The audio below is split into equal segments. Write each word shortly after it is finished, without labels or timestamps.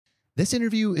This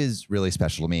interview is really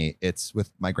special to me. It's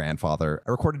with my grandfather. I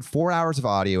recorded 4 hours of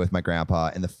audio with my grandpa,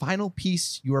 and the final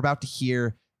piece you are about to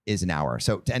hear is an hour.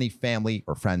 So to any family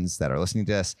or friends that are listening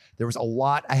to this, there was a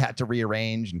lot I had to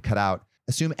rearrange and cut out.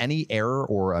 Assume any error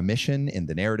or omission in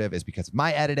the narrative is because of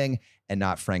my editing and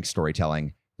not Frank's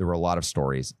storytelling. There were a lot of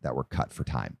stories that were cut for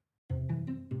time.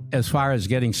 As far as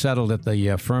getting settled at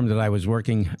the firm that I was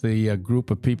working, the group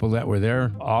of people that were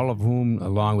there, all of whom,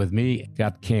 along with me,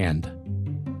 got canned.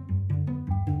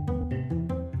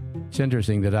 It's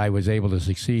interesting that I was able to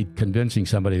succeed convincing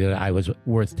somebody that I was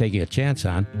worth taking a chance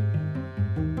on.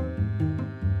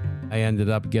 I ended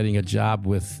up getting a job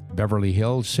with Beverly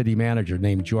Hills city manager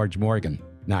named George Morgan.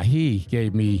 Now, he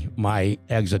gave me my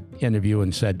exit interview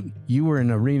and said, "You were in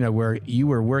an arena where you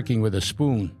were working with a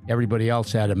spoon. Everybody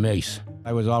else had a mace."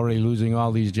 I was already losing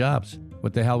all these jobs.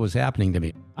 What the hell was happening to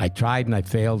me? I tried and I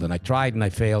failed, and I tried and I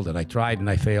failed, and I tried and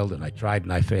I failed, and I tried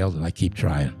and I failed, and I keep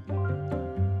trying.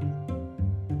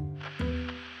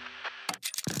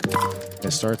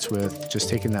 It starts with just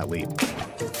taking that leap.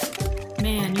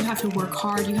 Man, you have to work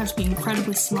hard. You have to be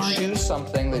incredibly smart. Choose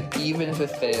something that even if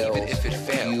it fails,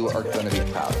 you are going to be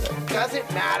proud of it.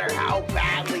 Doesn't matter how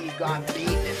badly you got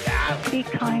beaten in that. Be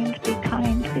kind, be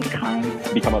kind, be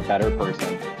kind. Become a better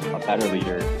person, a better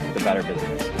leader, the better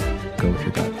business. Go with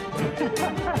your gut.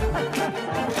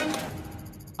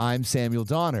 I'm Samuel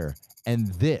Donner,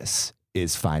 and this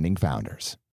is Finding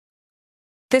Founders.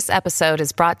 This episode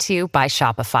is brought to you by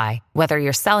Shopify. Whether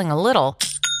you're selling a little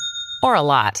or a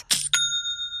lot,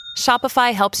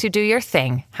 Shopify helps you do your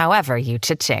thing, however you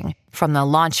cha-ching. From the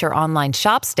launch your online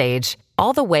shop stage,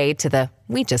 all the way to the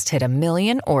we just hit 1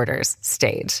 million orders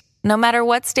stage. No matter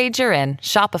what stage you're in,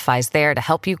 Shopify's there to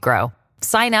help you grow.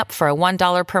 Sign up for a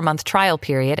 $1 per month trial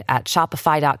period at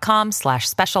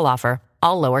shopify.com/special offer,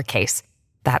 all lowercase.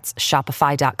 That's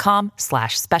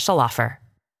shopify.com/special offer.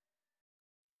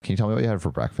 Can you tell me what you had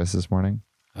for breakfast this morning?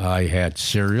 I had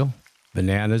cereal,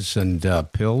 bananas, and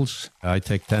pills. I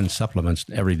take 10 supplements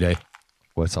every day.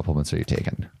 What supplements are you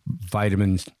taking?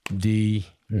 Vitamin D,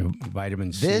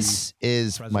 vitamin C. This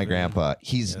is my grandpa.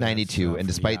 He's 92, and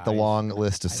despite the long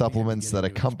list of supplements that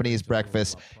accompany his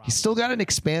breakfast, he's still got an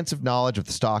expansive knowledge of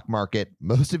the stock market,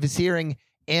 most of his hearing,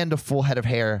 and a full head of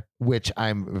hair, which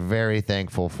I'm very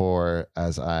thankful for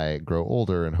as I grow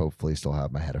older and hopefully still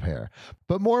have my head of hair.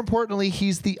 But more importantly,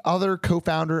 he's the other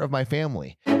co-founder of my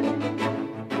family.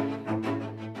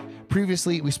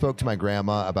 Previously, we spoke to my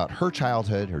grandma about her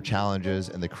childhood, her challenges,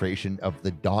 and the creation of the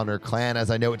Donner clan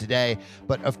as I know it today.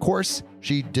 But of course,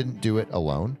 she didn't do it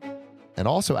alone. And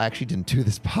also actually didn't do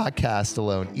this podcast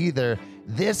alone either.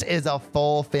 This is a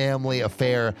full family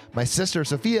affair. My sister,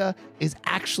 Sophia, is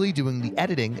actually doing the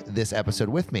editing this episode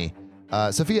with me.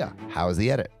 Sophia, how was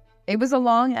the edit? It was a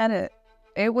long edit.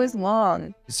 It was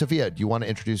long. Sophia, do you want to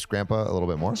introduce Grandpa a little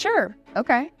bit more? Sure.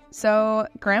 Okay. So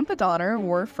Grandpa Donner,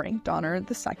 or Frank Donner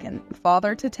II,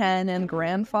 father to 10 and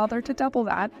grandfather to double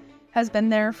that, has been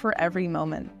there for every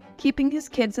moment, keeping his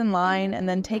kids in line and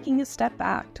then taking a step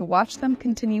back to watch them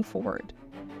continue forward.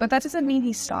 But that doesn't mean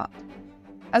he stopped.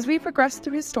 As we progressed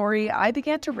through his story, I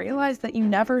began to realize that you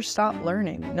never stop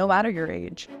learning, no matter your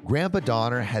age. Grandpa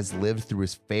Donner has lived through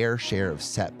his fair share of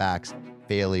setbacks,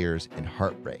 failures, and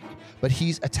heartbreak. But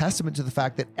he's a testament to the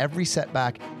fact that every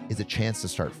setback is a chance to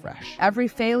start fresh. Every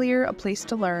failure, a place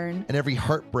to learn. And every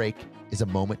heartbreak is a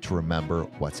moment to remember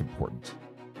what's important.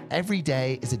 Every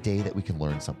day is a day that we can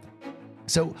learn something.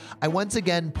 So I once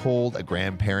again pulled a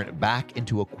grandparent back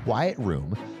into a quiet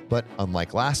room, but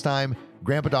unlike last time,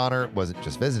 Grandpa Donner wasn't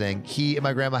just visiting. He and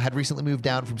my grandma had recently moved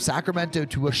down from Sacramento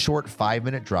to a short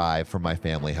 5-minute drive from my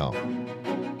family home.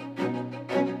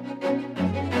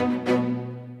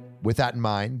 With that in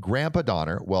mind, Grandpa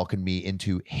Donner welcomed me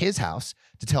into his house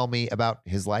to tell me about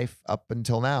his life up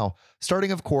until now,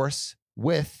 starting, of course,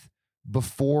 with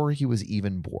before he was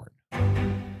even born.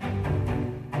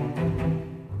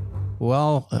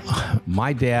 Well,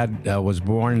 my dad was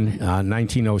born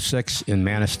 1906 in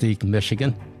Manistee,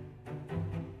 Michigan.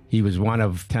 He was one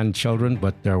of 10 children,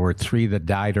 but there were 3 that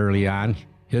died early on.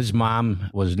 His mom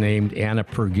was named Anna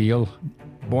Pergil,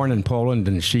 born in Poland,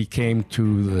 and she came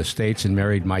to the States and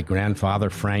married my grandfather,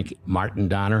 Frank Martin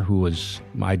Donner, who was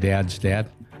my dad's dad.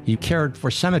 He cared for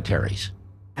cemeteries.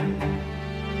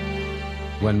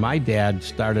 When my dad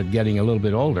started getting a little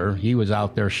bit older, he was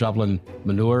out there shoveling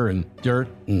manure and dirt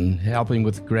and helping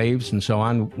with graves and so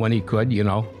on when he could, you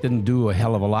know. Didn't do a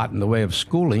hell of a lot in the way of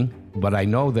schooling, but I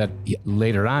know that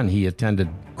later on he attended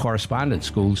correspondence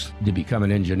schools to become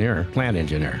an engineer, plant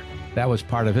engineer. That was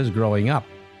part of his growing up.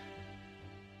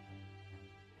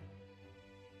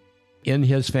 In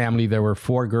his family, there were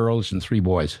 4 girls and 3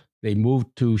 boys. They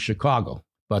moved to Chicago.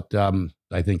 but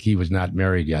I think he was not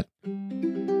married yet.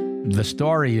 The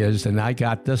story is, and I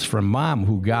got this from Mom,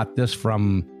 who got this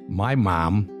from my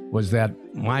mom, was that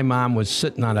my mom was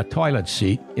sitting on a toilet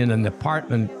seat in an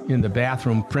apartment in the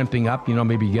bathroom, primping up,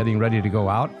 maybe getting ready to go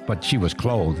out, but she was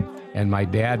clothed. And my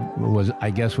dad was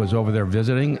over there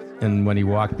visiting. And when he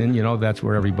walked in, that's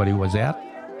where everybody was at.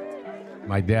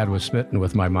 My dad was smitten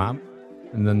with my mom.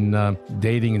 And then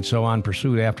dating and so on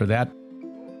pursued after that.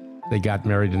 They got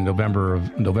married in November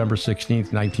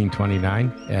 16th,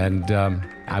 1929. And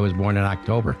I was born in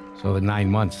October. So the 9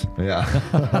 months. Yeah.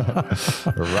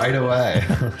 Right away.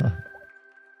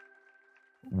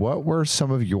 What were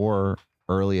some of your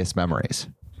earliest memories?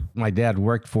 My dad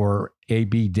worked for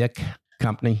A.B. Dick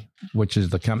Company, which is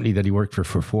the company that he worked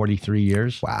for 43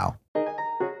 years. Wow.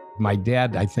 My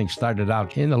dad, I think, started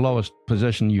out in the lowest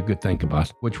position you could think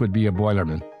about, which would be a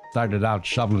boilerman. Started out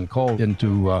shoveling coal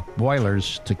into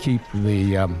boilers to keep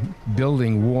the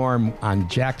building warm on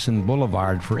Jackson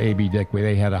Boulevard for A.B. Dick, where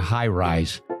they had a high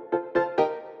rise.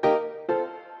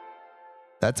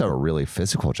 That's a really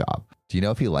physical job. Do you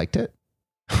know if he liked it?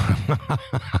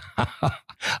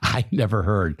 I never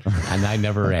heard, and I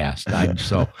never asked.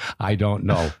 So I don't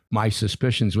know. My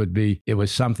suspicions would be it was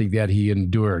something that he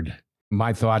endured.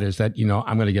 My thought is that,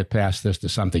 I'm going to get past this to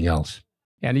something else.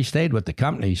 And he stayed with the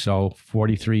company, so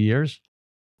 43 years.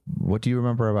 What do you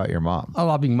remember about your mom? A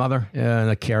loving mother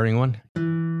and a caring one.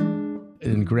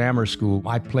 In grammar school,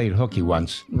 I played hooky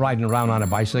once, riding around on a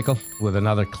bicycle with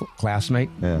another classmate,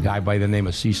 a guy by the name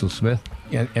of Cecil Smith.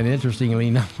 And interestingly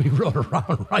enough, we rode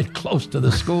around right close to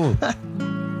the school.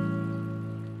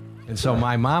 And so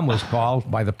my mom was called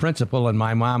by the principal, and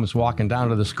my mom is walking down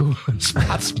to the school and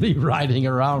spots me riding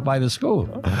around by the school.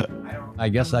 I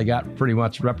guess I got pretty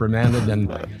much reprimanded,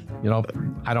 and,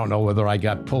 I don't know whether I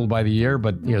got pulled by the ear,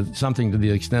 but something to the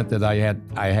extent that I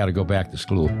had to go back to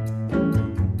school.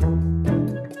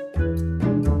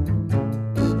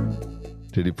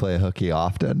 Did he play hooky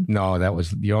often? No, that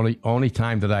was the only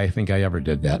time that I think I ever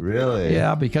did that. Really?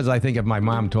 Yeah, because I think if my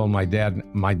mom told my dad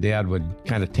would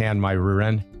kind of tan my rear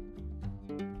end.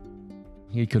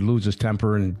 He could lose his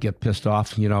temper and get pissed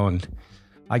off, and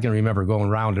I can remember going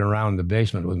round and around the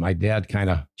basement with my dad kind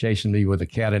of chasing me with a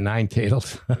cat of nine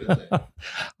tails.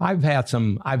 I've had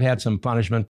some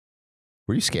punishment.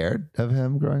 Were you scared of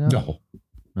him growing up?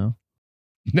 No?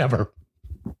 Never.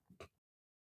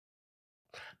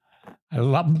 I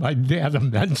love my dad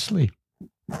immensely.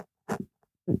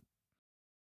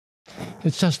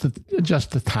 It's just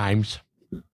the times,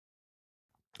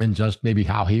 and just maybe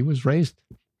how he was raised,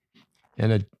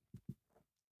 and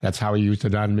that's how he used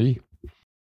it on me.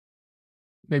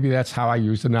 Maybe that's how I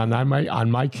used it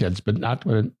on my kids, but not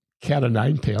with a cat of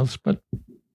nine tails. But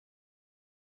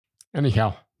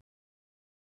anyhow,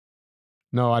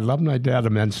 no, I love my dad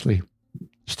immensely,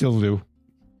 still do.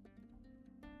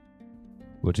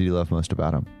 What did you love most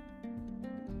about him?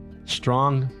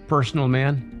 Strong, personal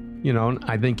man.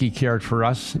 I think he cared for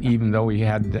us, even though we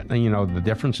had, the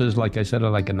differences, like I said,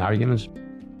 like in arguments.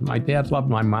 My dad loved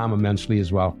my mom immensely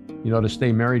as well. To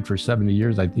stay married for 70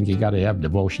 years, I think you got to have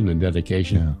devotion and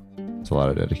dedication. Yeah, it's a lot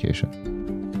of dedication.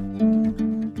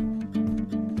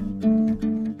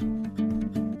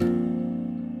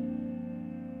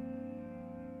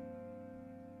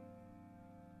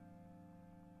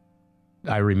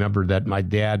 I remember that my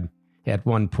dad at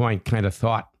one point kind of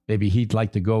thought maybe he'd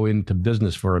like to go into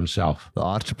business for himself. The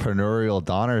entrepreneurial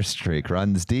Donner streak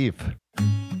runs deep.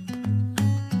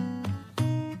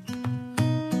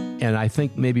 And I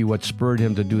think maybe what spurred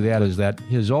him to do that is that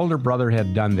his older brother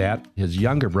had done that. His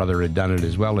younger brother had done it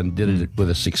as well and did it with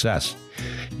a success.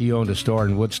 He owned a store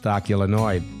in Woodstock,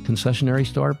 Illinois, concessionary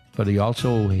store, but he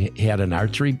also had an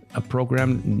archery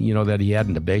program, that he had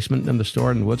in the basement in the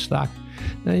store in Woodstock.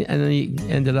 And then he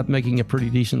ended up making a pretty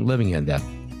decent living in that.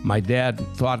 My dad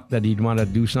thought that he'd want to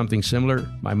do something similar.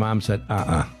 My mom said,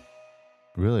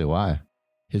 Really? Why?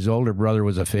 His older brother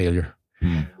was a failure.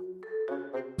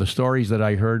 The stories that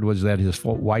I heard was that his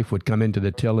wife would come into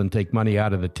the till and take money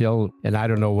out of the till. And I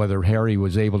don't know whether Harry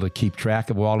was able to keep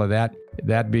track of all of that.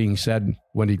 That being said,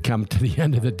 when he'd come to the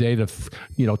end of the day to,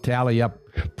 tally up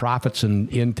profits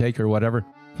and intake or whatever,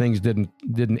 things didn't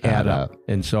add up.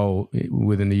 And so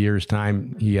within a year's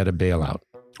time, he had a bailout.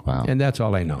 Wow. And that's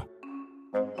all I know.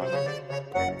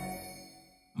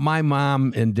 My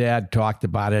mom and dad talked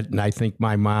about it, and I think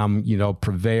my mom,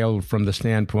 prevailed from the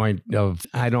standpoint of,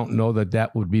 I don't know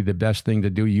that would be the best thing to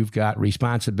do. You've got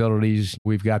responsibilities.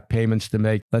 We've got payments to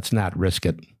make. Let's not risk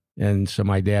it. And so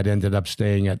my dad ended up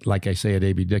staying at, like I say, at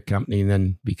A.B. Dick Company and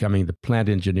then becoming the plant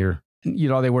engineer.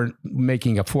 They weren't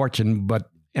making a fortune, but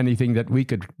anything that we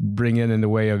could bring in the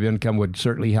way of income would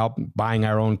certainly help buying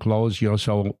our own clothes,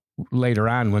 so later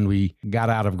on when we got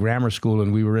out of grammar school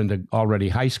and we were into already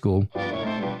high school,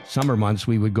 summer months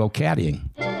we would go caddying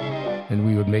and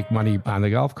we would make money on the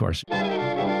golf course.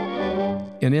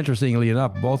 And interestingly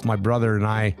enough, both my brother and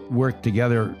I worked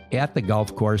together at the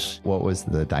golf course. What was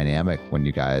the dynamic when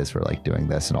you guys were like doing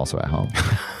this and also at home?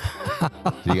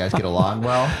 Do you guys get along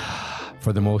well?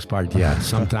 For the most part, yeah.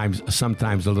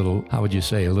 Sometimes a little, how would you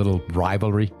say, a little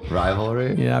rivalry.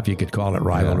 Rivalry? Yeah, if you could call it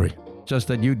rivalry. Yeah. Just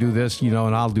that you do this, and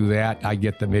I'll do that. I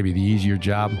get maybe the easier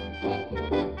job.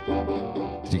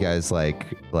 Do you guys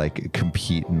like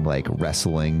compete in like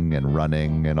wrestling and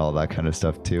running and all that kind of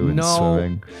stuff too, and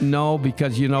swimming? No,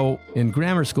 because in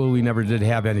grammar school we never did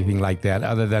have anything like that,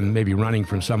 other than maybe running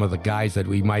from some of the guys that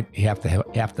we might have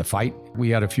to fight. We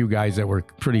had a few guys that were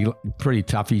pretty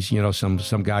toughies.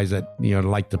 Some guys that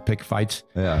like to pick fights.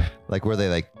 Yeah, like were they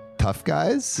like tough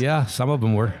guys? Yeah, some of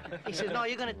them were. He says, "No,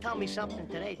 you're gonna tell me something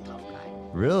today, tough guy."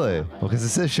 Really? Well, because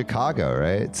this is Chicago,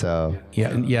 right? So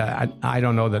yeah. I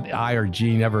don't know that I or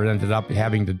Gene ever ended up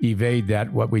having to evade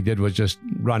that. What we did was just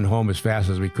run home as fast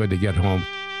as we could to get home.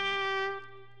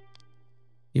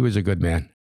 He was a good man.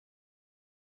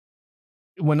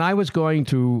 When I was going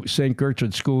to St.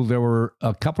 Gertrude School, there were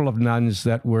a couple of nuns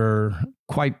that were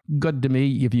quite good to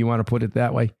me, if you want to put it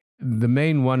that way. The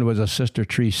main one was a Sister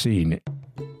Tresine.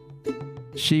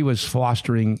 She was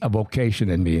fostering a vocation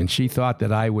in me, and she thought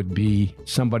that I would be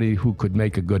somebody who could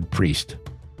make a good priest.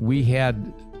 We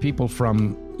had people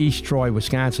from East Troy,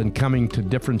 Wisconsin, coming to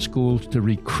different schools to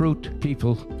recruit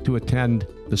people to attend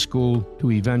the school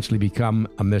to eventually become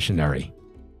a missionary.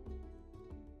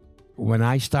 When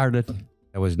I started,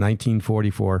 it was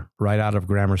 1944, right out of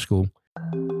grammar school.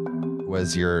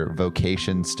 Was your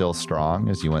vocation still strong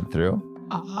as you went through?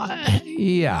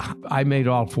 Yeah, I made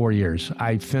all 4 years.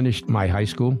 I finished my high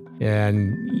school,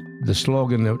 and the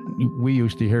slogan that we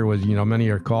used to hear was, many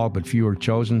are called, but few are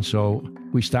chosen. So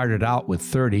we started out with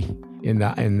 30 in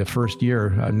the first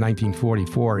year,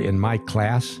 1944, in my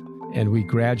class, and we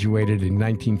graduated in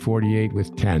 1948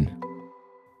 with 10.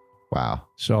 Wow.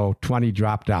 So 20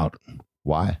 dropped out.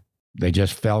 Why? They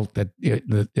just felt that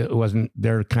it wasn't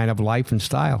their kind of life and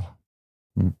style.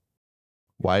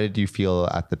 Why did you feel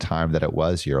at the time that it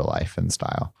was your life and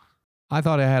style? I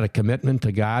thought I had a commitment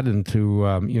to God and to,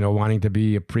 wanting to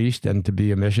be a priest and to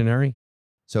be a missionary.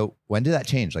 So when did that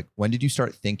change? Like, when did you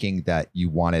start thinking that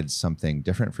you wanted something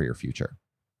different for your future?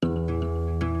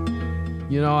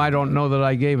 I don't know that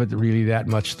I gave it really that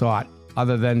much thought,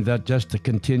 other than that just to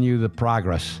continue the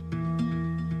progress.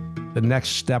 The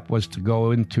next step was to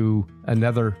go into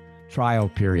another trial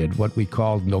period, what we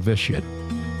called novitiate.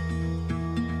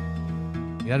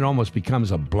 That almost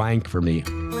becomes a blank for me.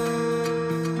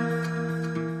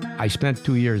 I spent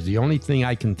 2 years. The only thing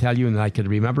I can tell you and I can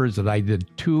remember is that I did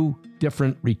 2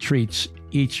 different retreats,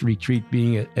 each retreat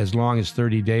being as long as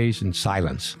 30 days in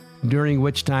silence, during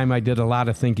which time I did a lot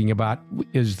of thinking about,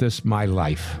 is this my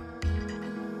life?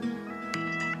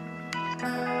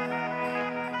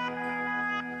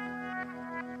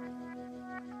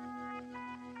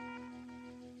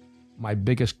 My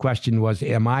biggest question was,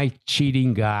 am I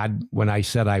cheating God when I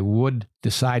said I would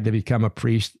decide to become a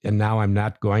priest and now I'm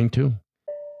not going to?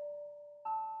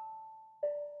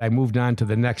 I moved on to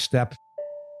the next step,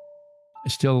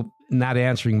 still not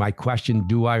answering my question,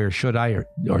 do I or should I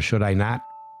or should I not?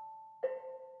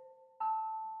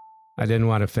 I didn't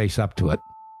want to face up to it.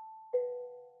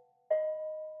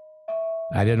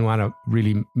 I didn't want to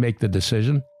really make the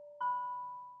decision.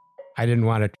 I didn't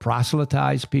want to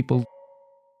proselytize people.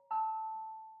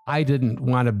 I didn't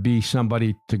want to be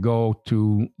somebody to go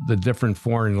to the different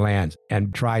foreign lands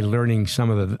and try learning some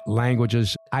of the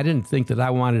languages. I didn't think that I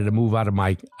wanted to move out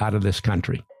of this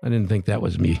country. I didn't think that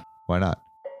was me. Why not?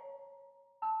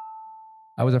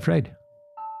 I was afraid.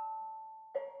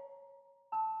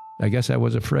 I guess I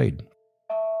was afraid.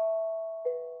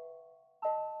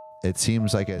 It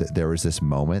seems like there was this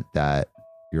moment that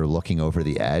you're looking over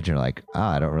the edge and you're like,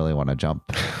 I don't really want to jump,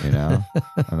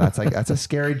 And that's a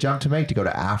scary jump to make, to go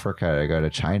to Africa, to go to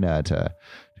China, to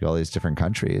all these different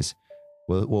countries.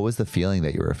 What was the feeling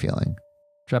that you were feeling?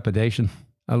 Trepidation.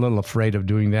 A little afraid of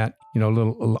doing that, a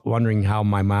little wondering how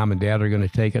my mom and dad are going to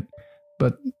take it.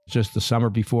 But just the summer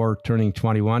before turning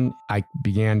 21, I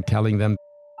began telling them,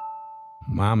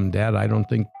 Mom and Dad, I don't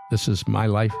think this is my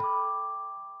life.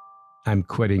 I'm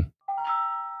quitting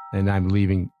and I'm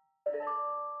leaving.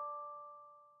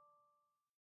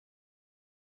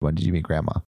 When did you meet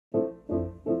Grandma?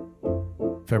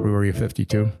 February of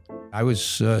 52. I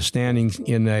was standing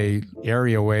in a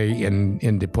areaway in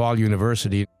DePaul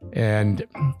University. And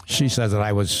she says that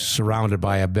I was surrounded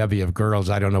by a bevy of girls.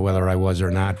 I don't know whether I was or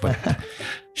not, but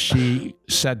she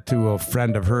said to a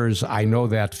friend of hers, I know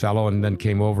that fellow, and then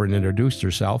came over and introduced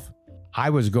herself. I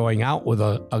was going out with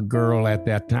a girl at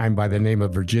that time by the name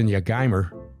of Virginia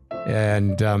Geimer,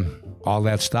 and all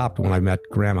that stopped when I met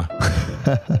Grandma.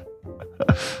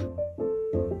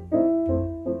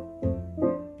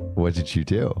 What did you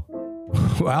do?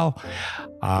 Well,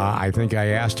 I think I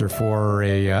asked her for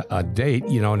a date,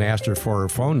 and asked her for her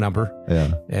phone number,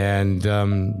 and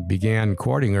began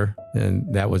courting her,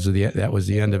 and that was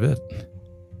the end of it.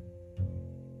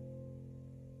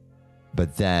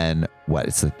 But then, what?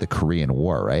 It's like the Korean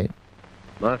War, right?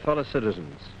 My fellow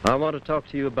citizens, I want to talk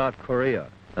to you about Korea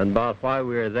and about why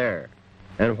we are there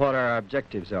and what our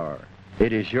objectives are.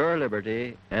 It is your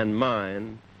liberty and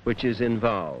mine which is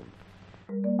involved.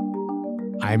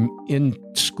 I'm in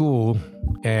school,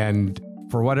 and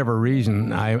for whatever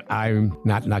reason, I'm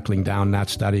not knuckling down, not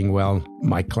studying well.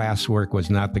 My classwork was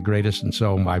not the greatest, and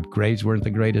so my grades weren't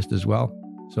the greatest as well.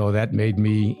 So that made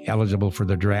me eligible for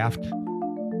the draft.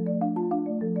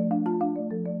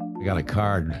 I got a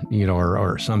card,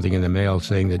 or something in the mail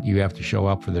saying that you have to show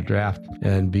up for the draft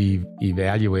and be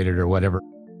evaluated or whatever.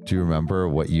 Do you remember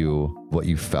what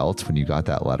you felt when you got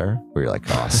that letter? Where you're like,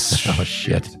 oh, oh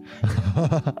shit.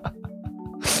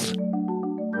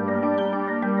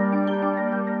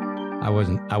 I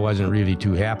wasn't really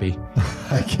too happy.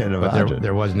 I can't but imagine.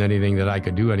 There wasn't anything that I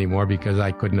could do anymore because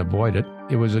I couldn't avoid it.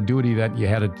 It was a duty that you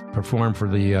had to perform for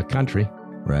the country.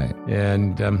 Right.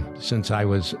 And since I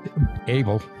was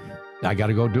able, I got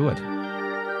to go do it.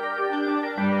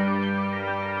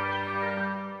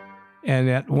 And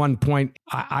at one point,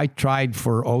 I tried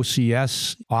for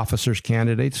OCS, Officers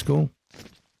Candidate School,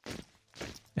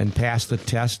 and passed the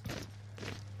test.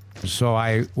 So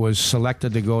I was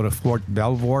selected to go to Fort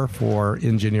Belvoir for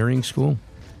engineering school.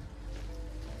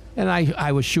 And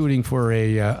I was shooting for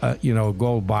a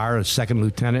gold bar, a second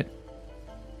lieutenant.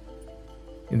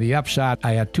 In the upshot,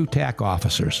 I had 2 TAC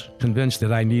officers convinced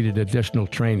that I needed additional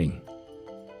training.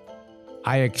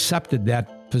 I accepted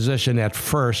that position at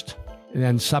first, and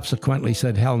then subsequently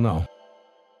said, hell no,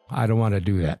 I don't want to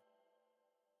do that.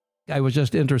 I was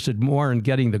just interested more in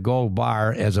getting the gold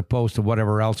bar as opposed to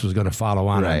whatever else was going to follow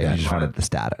on. Right, that. you just wanted the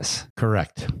status.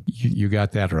 Correct. You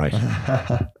got that right.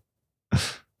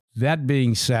 That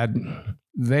being said,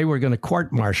 they were going to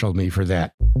court-martial me for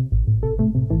that.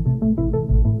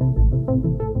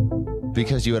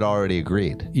 Because you had already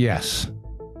agreed. Yes.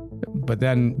 But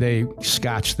then they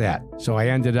scotched that. So I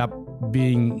ended up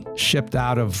being shipped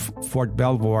out of Fort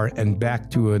Belvoir and back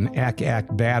to an Ack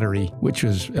battery, which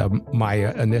was my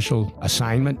initial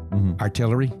assignment,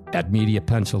 artillery, at Media,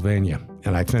 Pennsylvania.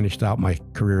 And I finished out my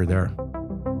career there.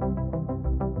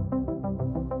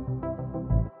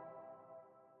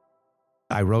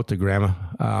 I wrote to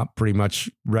Grandma pretty much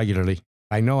regularly.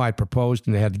 I know I proposed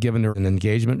and they had given her an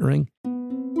engagement ring.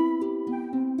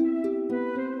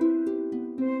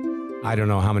 I don't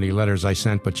know how many letters I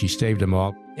sent, but she staved them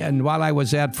all. And while I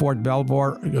was at Fort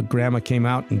Belvoir, Grandma came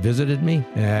out and visited me,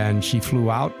 and she flew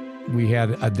out. We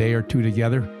had a day or two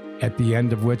together, at the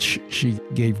end of which she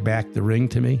gave back the ring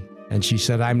to me. And she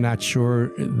said, I'm not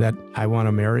sure that I want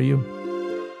to marry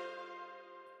you.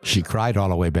 She cried all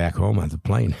the way back home on the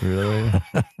plane. Really?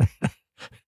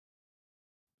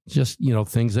 Just,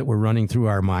 things that were running through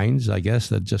our minds, I guess,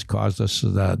 that just caused us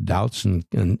doubts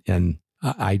and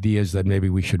ideas that maybe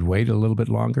we should wait a little bit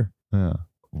longer. Yeah.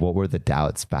 What were the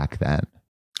doubts back then?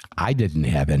 I didn't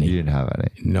have any. You didn't have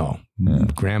any? No. Yeah.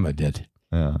 Grandma did.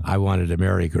 Yeah. I wanted to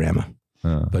marry Grandma.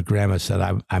 Yeah. But Grandma said,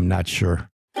 I'm not sure.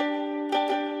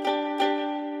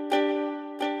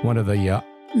 One of the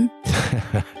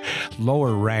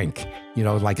lower rank,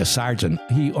 like a sergeant,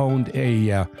 he owned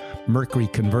a Mercury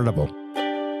convertible.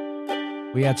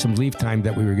 We had some leave time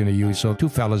that we were going to use, so 2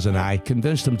 fellas and I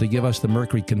convinced him to give us the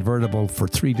Mercury convertible for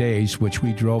 3 days, which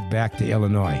we drove back to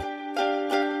Illinois.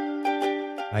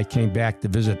 I came back to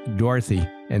visit Dorothy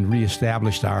and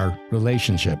reestablished our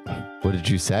relationship. What did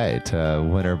you say to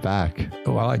win her back?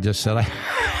 Well, I just said,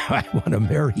 I want to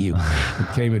marry you. I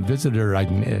came and visited her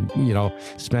and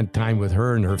spent time with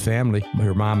her and her family,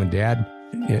 her mom and dad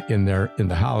in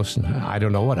the house. I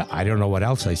don't know what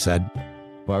else I said.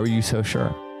 Why were you so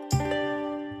sure?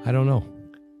 I don't know.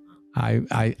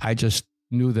 I just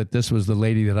knew that this was the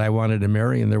lady that I wanted to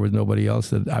marry, and there was nobody else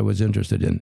that I was interested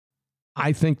in.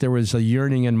 I think there was a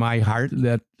yearning in my heart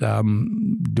that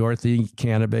Dorothy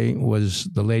Canabay was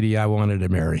the lady I wanted to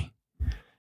marry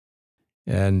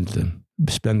and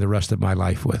spend the rest of my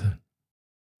life with.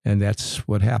 And that's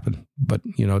what happened. But,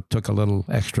 it took a little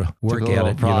extra work at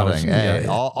it. Prodding. Hey,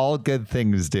 all good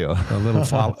things do. a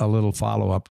little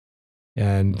follow-up.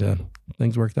 And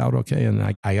things worked out okay.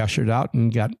 And I ushered out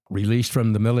and got released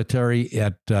from the military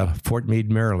at Fort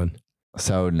Meade, Maryland.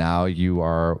 So now you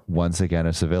are once again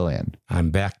a civilian.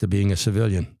 I'm back to being a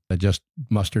civilian. I just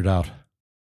mustered out.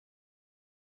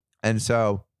 And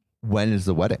so when is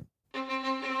the wedding?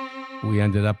 We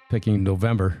ended up picking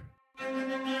November.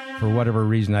 For whatever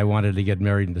reason, I wanted to get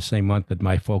married in the same month that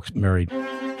my folks married. We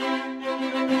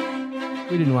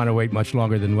didn't want to wait much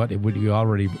longer than what we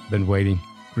already been waiting.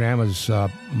 Grandma's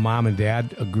mom and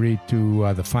dad agreed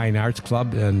to the Fine Arts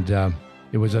Club, and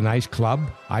it was a nice club.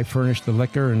 I furnished the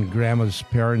liquor, and Grandma's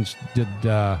parents did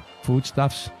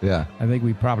foodstuffs. Yeah. I think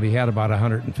we probably had about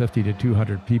 150 to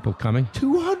 200 people coming.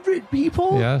 200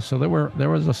 people? Yeah, so there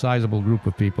was a sizable group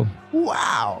of people.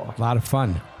 Wow. A lot of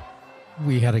fun.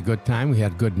 We had a good time. We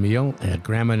had a good meal.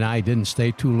 Grandma and I didn't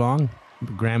stay too long.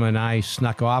 Grandma and I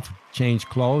snuck off, changed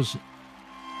clothes,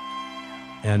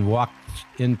 and walked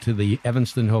into the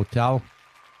Evanston Hotel.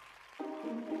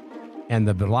 And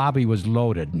the lobby was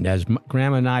loaded. And as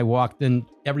Grandma and I walked in,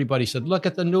 everybody said, "Look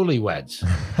at the newlyweds."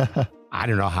 I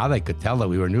don't know how they could tell that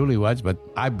we were newlyweds, but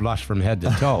I blushed from head to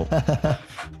toe.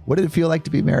 What did it feel like to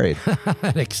be married?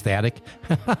 Ecstatic.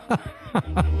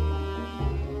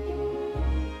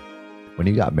 When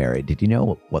you got married, did you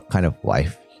know what kind of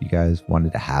life you guys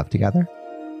wanted to have together?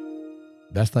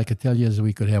 Best I could tell you is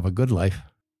we could have a good life.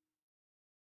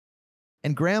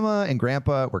 And Grandma and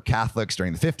Grandpa were Catholics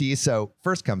during the 50s. So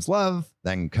first comes love,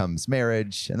 then comes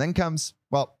marriage, and then comes,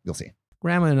 well, you'll see.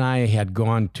 Grandma and I had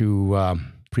gone to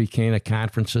pre-Cana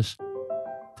conferences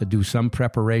to do some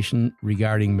preparation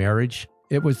regarding marriage.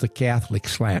 It was the Catholic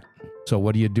slant. So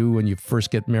what do you do when you first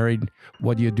get married?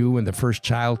 What do you do when the first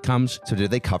child comes? So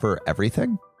did they cover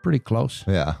everything? Pretty close.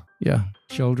 Yeah. Yeah.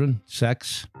 Children,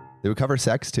 sex. They would cover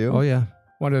sex too? Oh, yeah.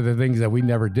 One of the things that we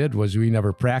never did was we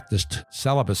never practiced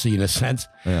celibacy in a sense.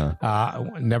 Yeah.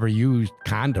 Never used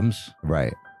condoms.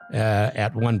 Right.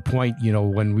 At one point,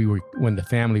 when the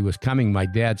family was coming, my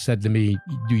dad said to me,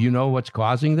 "Do you know what's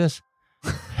causing this?"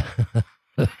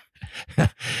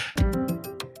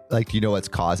 Like, do you know what's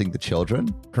causing the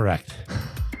children? Correct.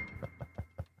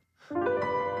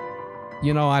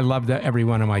 I loved every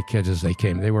one of my kids as they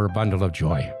came. They were a bundle of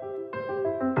joy.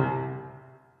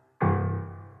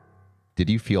 Did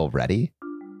you feel ready?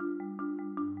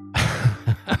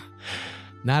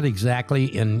 Not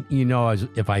exactly. And,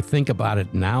 if I think about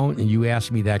it now and you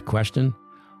ask me that question,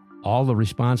 all the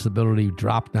responsibility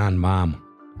dropped on Mom,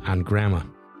 on Grandma,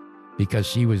 because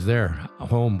she was there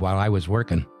home while I was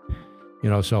working.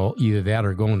 So either that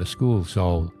or going to school.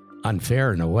 So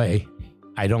unfair in a way.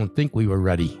 I don't think we were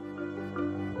ready.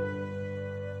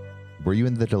 Were you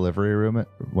in the delivery room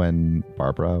when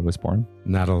Barbara was born?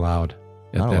 Not allowed.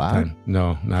 Not allowed? Time.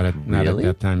 No, not at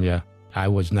that time, yeah. I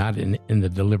was not in the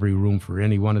delivery room for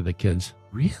any one of the kids.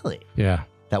 Really? Yeah.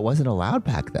 That wasn't allowed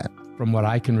back then? From what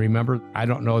I can remember, I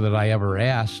don't know that I ever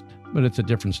asked, but it's a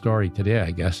different story today,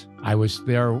 I guess. I was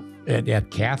there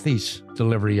at Kathy's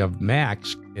delivery of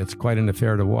Max. It's quite an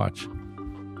affair to watch.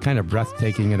 Kind of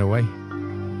breathtaking in a way.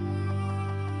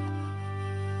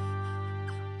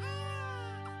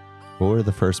 What were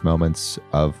the first moments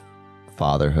of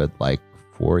fatherhood like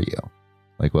for you?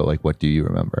 What do you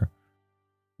remember?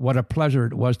 What a pleasure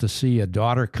it was to see a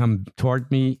daughter come toward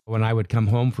me when I would come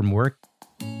home from work.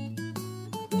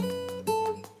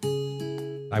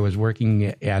 I was working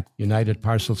at United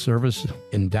Parcel Service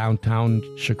in downtown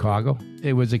Chicago.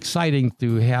 It was exciting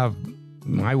to have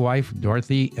my wife,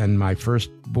 Dorothy, and my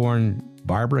firstborn,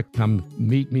 Barbara, come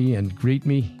meet me and greet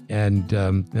me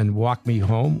and walk me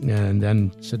home and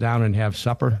then sit down and have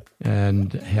supper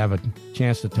and have a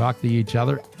chance to talk to each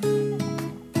other.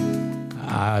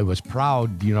 I was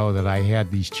proud, that I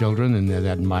had these children and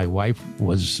that my wife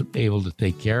was able to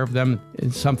take care of them.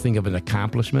 It's something of an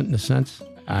accomplishment in a sense.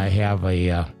 I have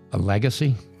a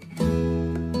legacy.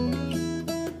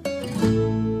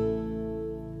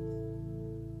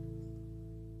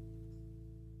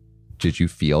 Did you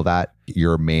feel that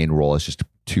your main role is just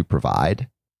to provide?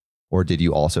 Or did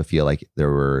you also feel like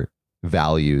there were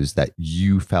values that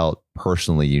you felt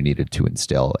personally you needed to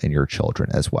instill in your children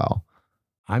as well?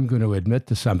 I'm going to admit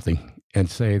to something and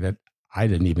say that I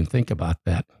didn't even think about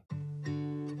that.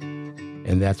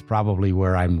 And that's probably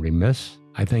where I'm remiss.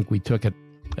 I think we took it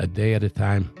a day at a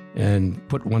time and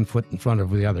put one foot in front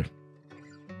of the other.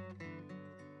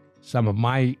 Some of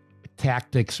my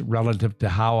tactics relative to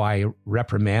how I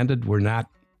reprimanded were not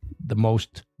the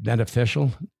most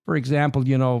beneficial. For example,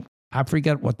 I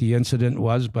forget what the incident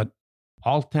was, but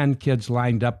all 10 kids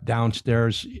lined up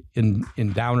downstairs in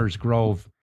Downers Grove.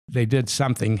 They did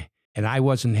something, and I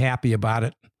wasn't happy about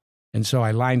it. And so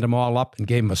I lined them all up and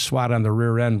gave them a swat on the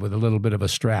rear end with a little bit of a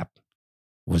strap.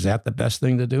 Was that the best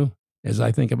thing to do, as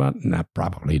I think about it? No,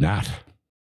 probably not.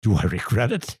 Do I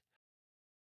regret it?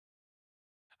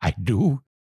 I do.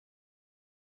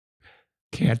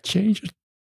 Can't change it.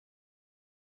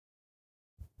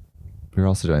 You're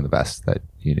also doing the best that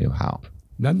you knew how.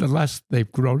 Nonetheless,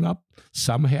 they've grown up.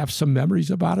 Some have some memories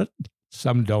about it.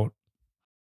 Some don't.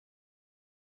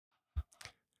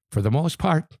 For the most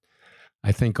part,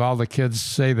 I think all the kids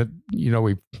say that,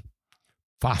 we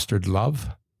fostered love,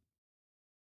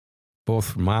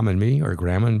 both from mom and me or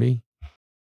grandma and me.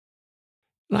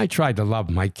 And I tried to love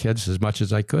my kids as much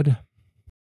as I could.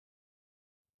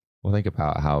 Well, think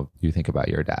about how you think about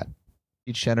your dad.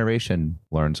 Each generation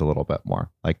learns a little bit more.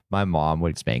 Like my mom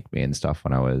would spank me and stuff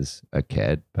when I was a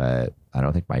kid, but I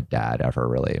don't think my dad ever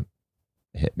really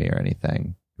hit me or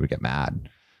anything. He would get mad,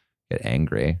 get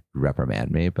angry, reprimand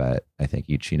me. But I think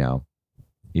each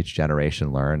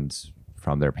generation learns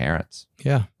from their parents.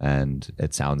 Yeah. And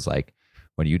it sounds like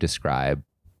when you describe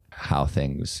how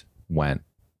things went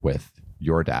with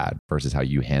your dad versus how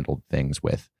you handled things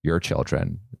with your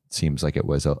children, it seems like it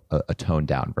was a toned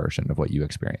down version of what you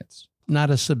experienced.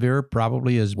 Not as severe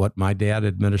probably as what my dad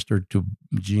administered to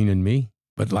Jean and me.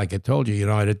 But like I told you,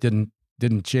 it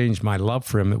didn't change my love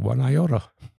for him at one iota.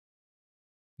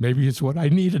 Maybe it's what I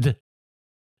needed.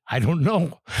 I don't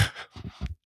know.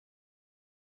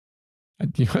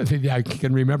 I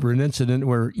can remember an incident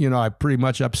where, I pretty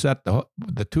much upset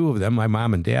the two of them, my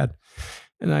mom and dad.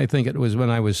 And I think it was when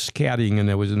I was caddying and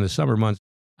it was in the summer months.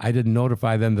 I didn't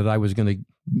notify them that I was going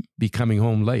to be coming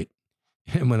home late.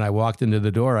 And when I walked into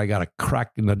the door, I got a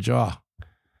crack in the jaw.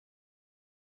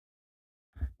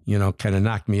 Kind of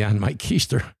knocked me on my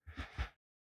keister.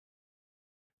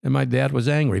 And my dad was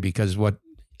angry because what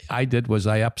I did was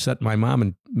I upset my mom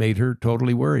and made her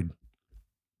totally worried.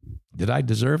 Did I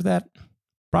deserve that?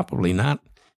 Probably not.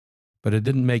 But it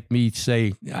didn't make me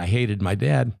say I hated my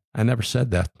dad. I never said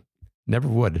that. Never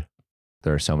would.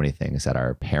 There are so many things that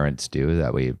our parents do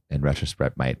that we, in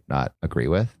retrospect, might not agree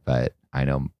with. But I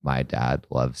know my dad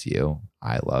loves you.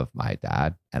 I love my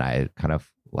dad. And I kind of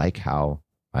like how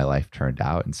my life turned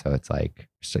out. And so it's like,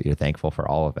 so you're thankful for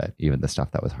all of it, even the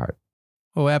stuff that was hard.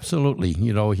 Oh, absolutely.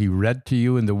 He read to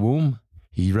you in the womb.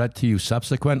 He read to you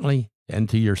subsequently and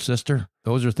to your sister.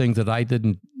 Those are things that I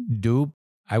didn't do.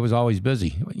 I was always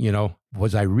busy.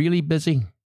 Was I really busy?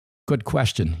 Good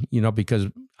question, because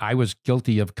I was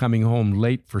guilty of coming home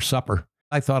late for supper.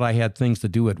 I thought I had things to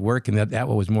do at work and that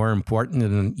was more important.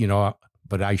 And,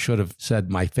 but I should have said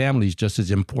my family's just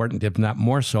as important, if not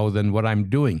more so, than what I'm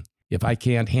doing. If I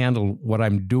can't handle what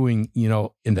I'm doing,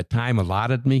 in the time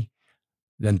allotted me,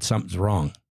 then something's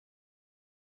wrong.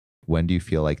 When do you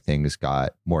feel like things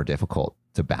got more difficult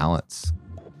to balance?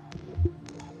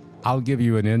 I'll give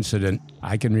you an incident.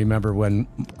 I can remember when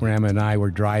Grandma and I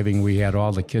were driving, we had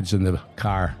all the kids in the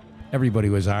car. Everybody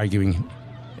was arguing,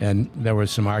 and there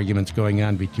was some arguments going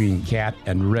on between Kat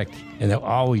and Rick, and they're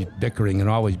always bickering and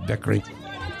always bickering.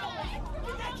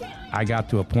 I got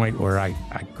to a point where I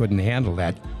couldn't handle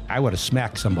that. I would have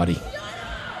smacked somebody.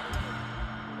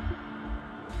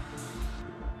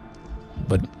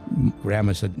 But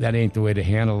Grandma said, that ain't the way to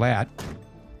handle that.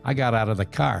 I got out of the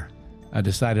car. I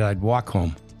decided I'd walk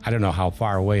home. I don't know how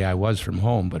far away I was from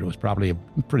home, but it was probably a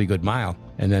pretty good mile.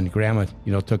 And then Grandma,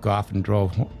 took off and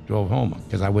drove home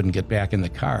because I wouldn't get back in the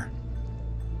car.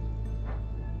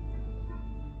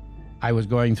 I was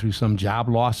going through some job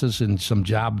losses and some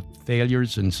job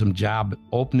failures and some job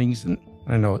openings, and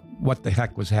I don't know what the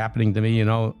heck was happening to me,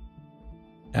 and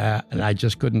I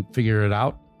just couldn't figure it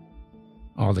out.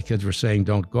 All the kids were saying,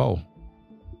 don't go.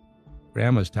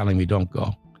 Grandma's telling me, don't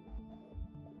go.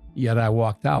 Yet I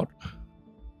walked out.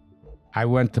 I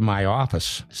went to my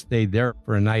office, stayed there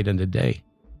for a night and a day.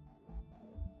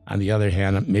 On the other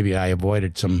hand, maybe I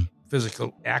avoided some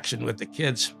physical action with the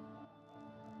kids.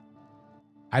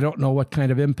 I don't know what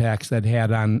kind of impacts that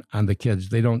had on the kids.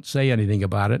 They don't say anything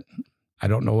about it. I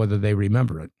don't know whether they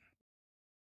remember it.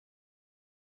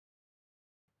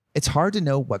 It's hard to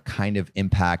know what kind of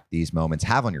impact these moments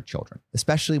have on your children,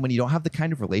 especially when you don't have the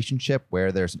kind of relationship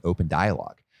where there's an open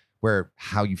dialogue, where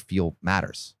how you feel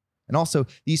matters. And also,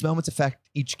 these moments affect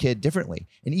each kid differently.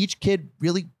 And each kid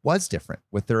really was different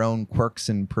with their own quirks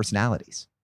and personalities.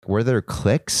 Were there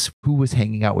cliques? Who was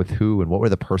hanging out with who, and what were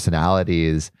the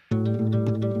personalities?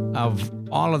 Of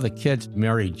all of the kids,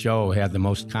 Mary Jo had the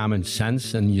most common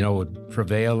sense and, would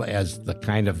prevail as the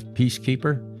kind of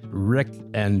peacekeeper. Rick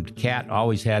and Kat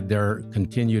always had their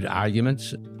continued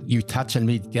arguments. you touching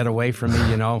me, get away from me,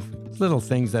 little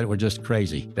things that were just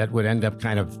crazy that would end up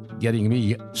kind of getting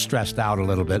me stressed out a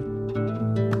little bit.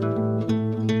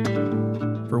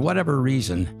 For whatever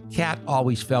reason, Kat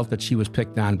always felt that she was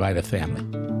picked on by the family.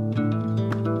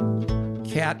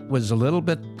 Kat was a little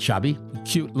bit chubby,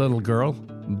 cute little girl,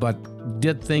 but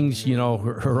did things,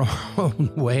 her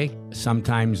own way.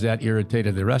 Sometimes that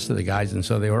irritated the rest of the guys, and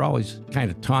so they were always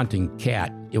kind of taunting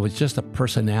Kat. It was just a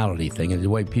personality thing and the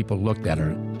way people looked at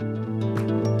her.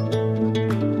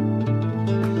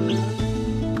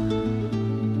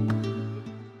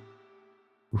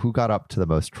 Who got up to the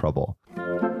most trouble?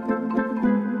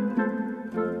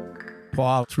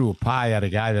 Paul threw a pie at a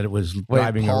guy that was Wait,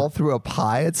 driving. Paul threw a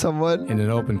pie at someone? In an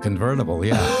open convertible,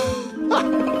 yeah.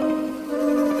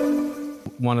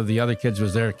 One of the other kids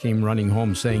was there, came running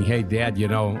home saying, "Hey, Dad,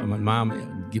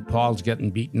 Mom, Paul's getting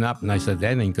beaten up." And I said,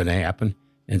 "That ain't going to happen."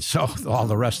 And so all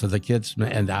the rest of the kids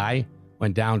and I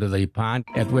went down to the pond,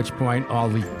 at which point all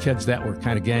the kids that were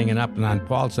kind of ganging up and on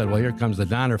Paul said, "Well, here comes the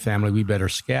Donner family. We better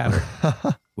scatter,"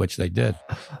 which they did.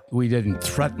 We didn't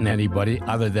threaten anybody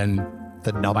other than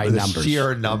the numbers.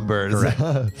 Sheer numbers.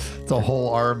 It's a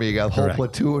whole army, a whole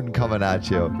platoon coming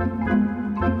at you.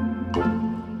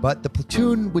 But the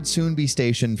platoon would soon be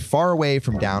stationed far away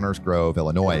from Downers Grove,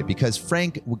 Illinois, because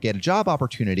Frank would get a job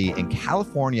opportunity in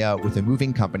California with a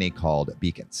moving company called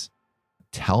Beacons.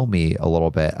 Tell me a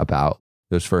little bit about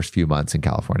those first few months in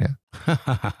California.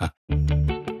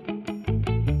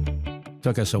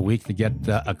 Took us a week to get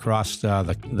across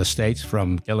the states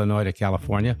from Illinois to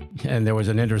California. And there was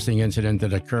an interesting incident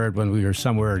that occurred when we were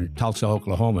somewhere in Tulsa,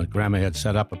 Oklahoma. Grandma had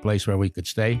set up a place where we could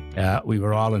stay. We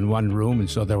were all in one room, and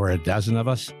so there were a dozen of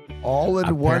us. All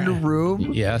in one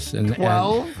room? Yes.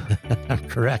 12?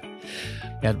 Correct.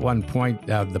 At one point,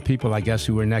 the people, I guess,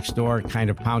 who were next door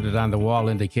kind of pounded on the wall,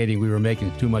 indicating we were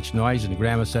making too much noise. And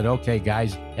Grandma said, "Okay,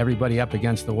 guys, everybody up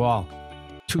against the wall."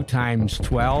 2 times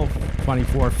 12,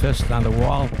 24 fists on the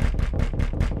wall.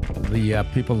 The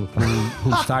people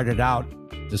who started out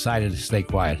decided to stay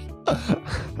quiet.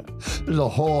 There's a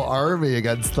whole army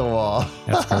against the wall.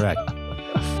 That's correct.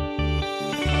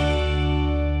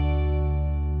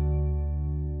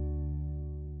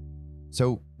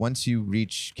 So once you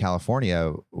reach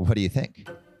California, what do you think?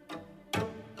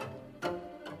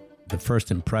 The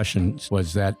first impression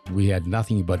was that we had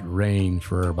nothing but rain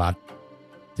for about,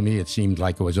 to me, it seemed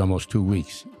like it was almost 2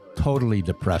 weeks. Totally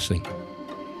depressing.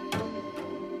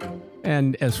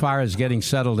 And as far as getting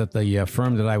settled at the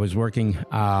firm that I was working,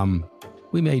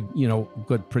 we made,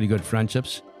 pretty good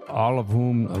friendships, all of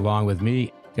whom, along with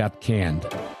me, got canned.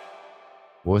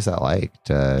 What was that like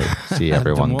to see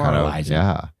everyone kind of,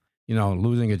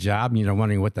 losing a job,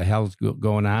 wondering what the hell's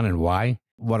going on and why?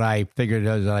 What I figured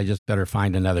is that I just better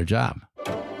find another job.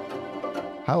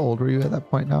 How old were you at that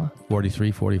point now?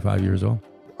 43, 45 years old.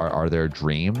 Are there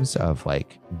dreams of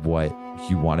like what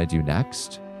you want to do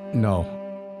next? No.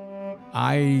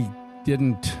 I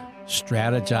didn't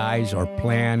strategize or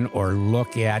plan or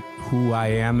look at who I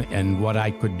am and what I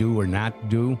could do or not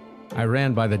do. I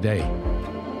ran by the day.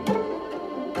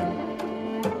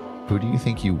 Who do you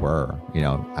think you were,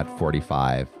 at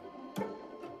 45?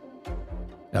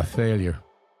 A failure.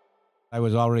 I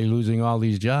was already losing all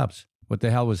these jobs. What the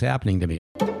hell was happening to me?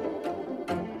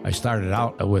 I started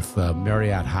out with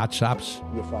Marriott Hot Shops.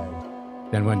 You're fired.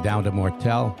 Then went down to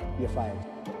Mortel. You're fired.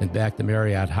 And back to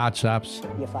Marriott Hot Shops.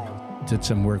 You're fired. Did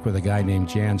some work with a guy named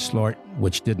Jan Slort,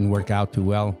 which didn't work out too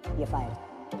well. You're fired.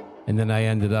 And then I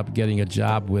ended up getting a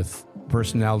job with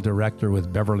personnel director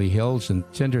with Beverly Hills. And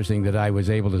it's interesting that I was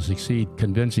able to succeed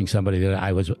convincing somebody that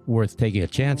I was worth taking a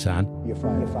chance on. You're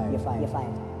fired. You're fired. You're fired. You're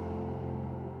fired.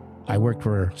 I worked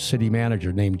for a city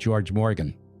manager named George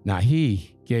Morgan. Now,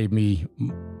 he gave me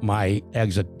my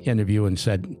exit interview and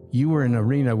said, "You were in an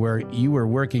arena where you were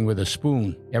working with a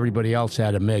spoon. Everybody else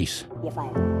had a mace." You're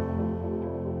fired.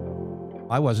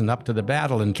 I wasn't up to the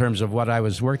battle in terms of what I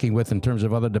was working with in terms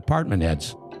of other department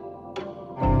heads.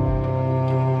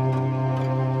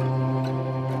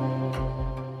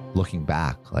 Looking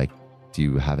back, do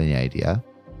you have any idea?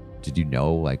 Did you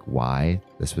know, why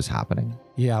this was happening?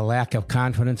 Yeah, lack of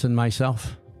confidence in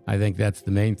myself. I think that's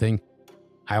the main thing.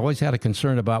 I always had a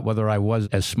concern about whether I was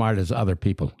as smart as other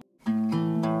people.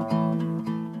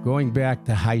 Going back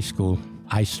to high school,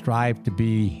 I strived to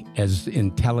be as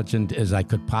intelligent as I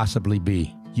could possibly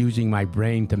be, using my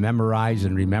brain to memorize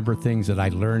and remember things that I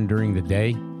learned during the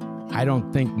day. I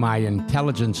don't think my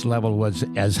intelligence level was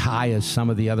as high as some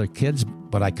of the other kids,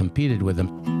 but I competed with them.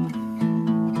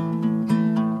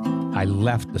 I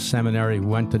left the seminary,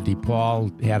 went to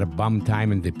DePaul, had a bum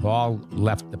time in DePaul,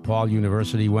 left DePaul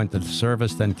University, went to the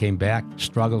service, then came back,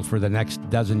 struggled for the next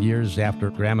dozen years after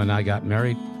Grandma and I got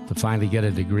married to finally get a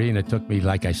degree. And it took me,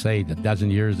 like I say, a dozen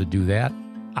years to do that.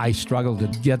 I struggled to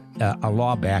get a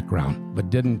law background, but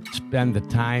didn't spend the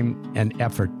time and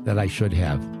effort that I should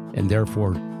have, and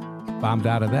therefore bombed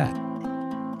out of that.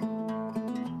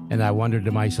 And I wondered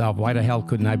to myself, why the hell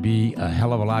couldn't I be a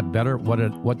hell of a lot better?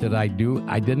 What did I do?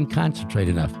 I didn't concentrate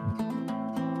enough.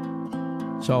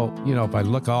 So, if I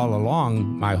look all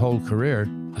along my whole career,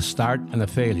 a start and a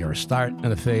failure, a start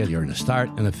and a failure, and a start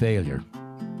and a failure.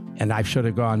 And I should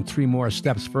have gone 3 more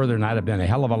steps further, and I'd have been a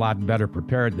hell of a lot better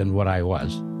prepared than what I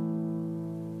was.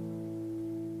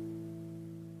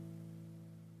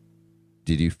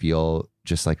 Did you feel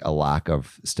just like a lack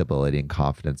of stability and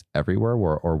confidence everywhere,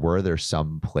 or were there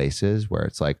some places where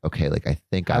it's like, okay, like I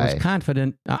think I was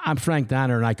confident. I'm Frank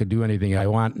Donner, and I could do anything I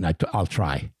want, and I'll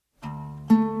try.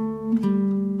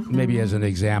 Maybe as an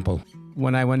example,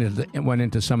 when I went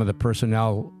into some of the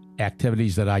personnel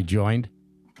activities that I joined,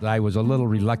 I was a little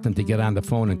reluctant to get on the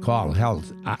phone and call. Hell,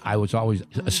 I was always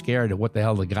scared of what the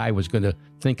hell the guy was going to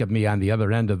think of me on the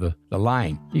other end of the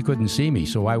line. He couldn't see me,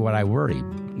 so why would I worry?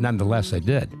 Nonetheless, I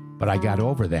did. But I got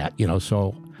over that,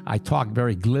 so I talk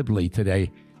very glibly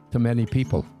today to many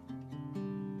people.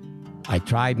 I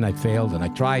tried and I failed, and I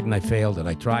tried and I failed, and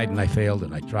I tried and I failed,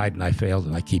 and I tried and I failed,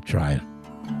 and I keep trying.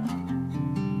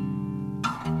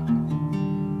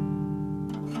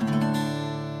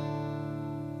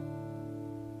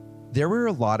 There were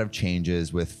a lot of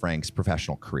changes with Frank's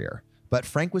professional career, but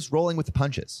Frank was rolling with the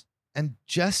punches. And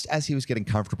just as he was getting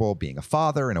comfortable being a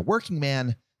father and a working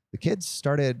man, the kids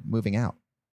started moving out.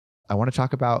 I want to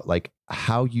talk about like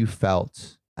how you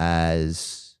felt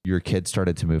as your kids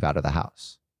started to move out of the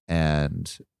house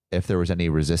and if there was any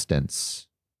resistance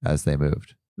as they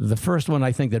moved. The first one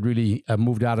I think that really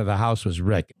moved out of the house was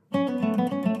Rick.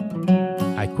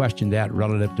 I questioned that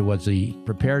relative to was he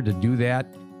prepared to do that?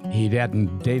 He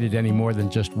hadn't dated any more than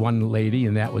just one lady,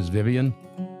 and that was Vivian.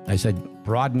 I said,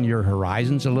 broaden your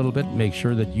horizons a little bit, make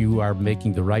sure that you are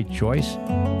making the right choice.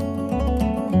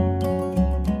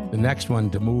 The next one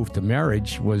to move to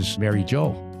marriage was Mary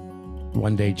Jo.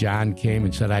 One day John came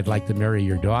and said, I'd like to marry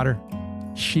your daughter.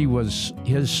 She was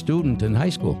his student in high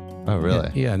school. Oh,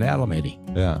 really? Yeah, in Alameda.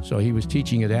 Yeah. So he was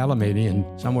teaching at Alameda,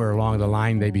 and somewhere along the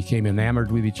line, they became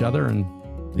enamored with each other, and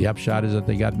the upshot is that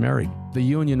they got married. The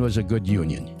union was a good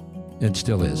union. It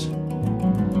still is.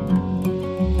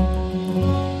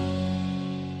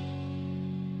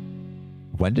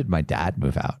 When did my dad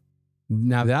move out?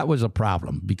 Now, that was a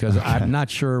problem because I'm not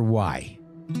sure why.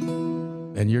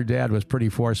 And your dad was pretty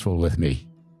forceful with me.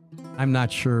 I'm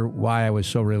not sure why I was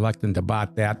so reluctant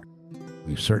about that.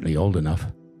 He was certainly old enough,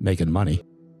 making money.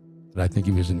 But I think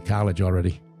he was in college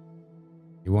already.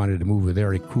 He wanted to move with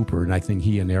Eric Cooper, and I think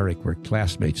he and Eric were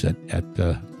classmates at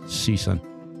CSUN.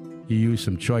 He used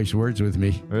some choice words with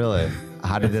me. Really?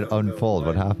 How did it unfold?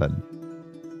 What happened?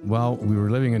 Well, we were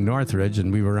living in Northridge,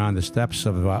 and we were on the steps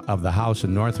of the house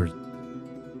in Northridge.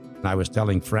 I was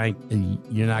telling Frank,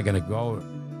 you're not going to go.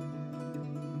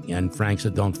 And Frank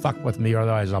said, don't fuck with me, or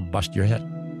otherwise I'll bust your head.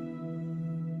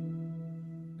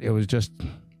 It was just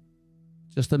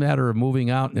a matter of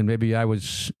moving out, and maybe I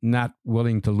was not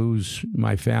willing to lose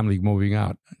my family moving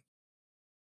out.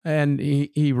 And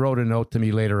he wrote a note to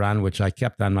me later on, which I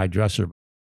kept on my dresser,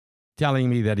 telling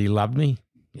me that he loved me.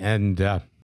 And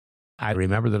I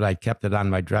remember that I kept it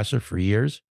on my dresser for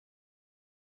years.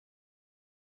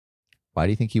 Why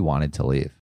do you think he wanted to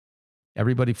leave?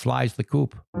 Everybody flies the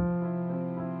coop.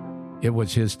 It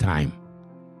was his time.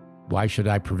 Why should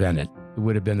I prevent it? It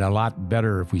would have been a lot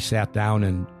better if we sat down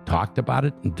and talked about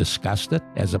it and discussed it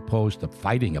as opposed to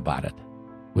fighting about it,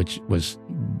 which was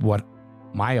what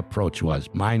my approach was.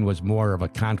 Mine was more of a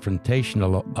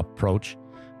confrontational approach,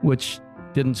 which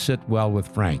didn't sit well with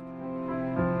Frank.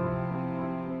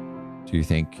 Do you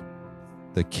think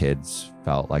the kids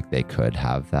felt like they could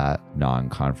have that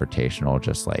non-confrontational,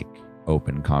 just like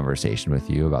open conversation with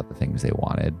you about the things they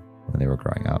wanted when they were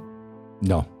growing up?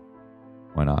 No.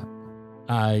 Why not?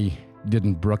 I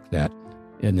didn't brook that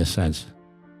in a sense.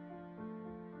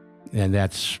 And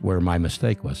that's where my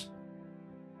mistake was.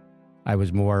 I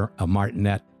was more a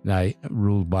martinet, and I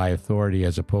ruled by authority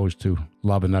as opposed to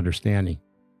love and understanding.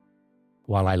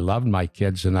 While I loved my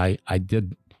kids, and I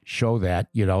did show that,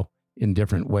 in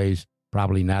different ways,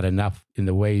 probably not enough in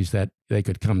the ways that they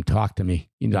could come talk to me,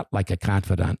 not like a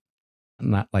confidant,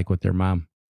 not like with their mom.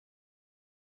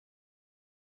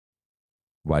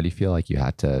 Why do you feel like you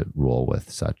had to rule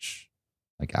with such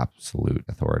like absolute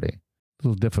authority? A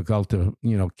little difficult to,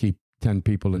 keep 10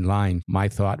 people in line, my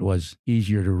thought was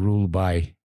easier to rule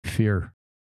by fear.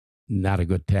 Not a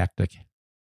good tactic.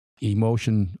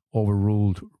 Emotion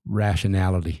overruled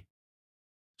rationality.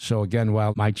 So again,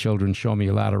 while my children show me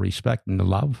a lot of respect and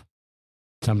love,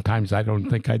 sometimes I don't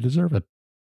think I deserve it.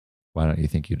 Why don't you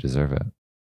think you deserve it?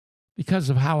 Because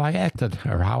of how I acted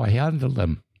or how I handled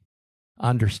them.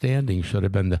 Understanding should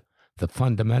have been the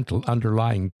fundamental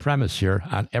underlying premise here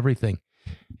on everything.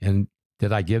 And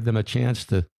did I give them a chance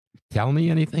to tell me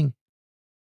anything?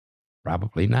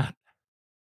 Probably not.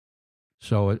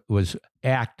 So it was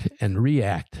act and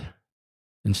react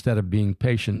instead of being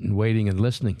patient and waiting and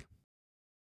listening.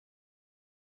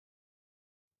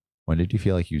 When did you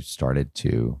feel like you started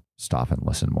to stop and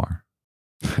listen more?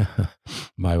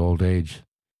 My old age.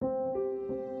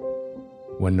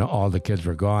 When all the kids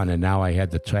were gone, and now I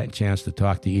had the chance to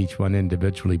talk to each one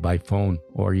individually by phone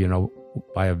or,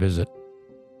 by a visit.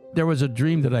 There was a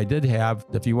dream that I did have,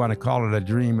 if you want to call it a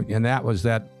dream, and that was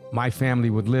that my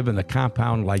family would live in a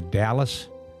compound like Dallas,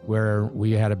 where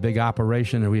we had a big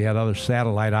operation and we had other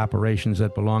satellite operations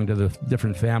that belonged to the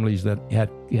different families that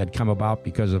had come about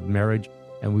because of marriage,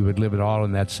 and we would live it all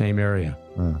in that same area.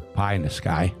 Pie in the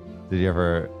sky. Did you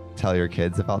ever tell your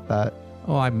kids about that?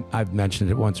 Oh, I've mentioned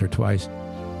it once or twice.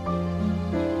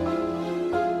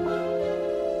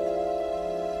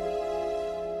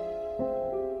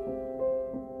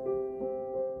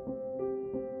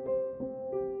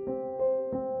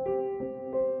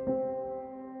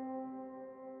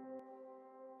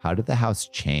 How did the house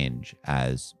change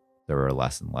as there were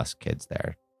less and less kids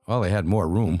there? Well, they had more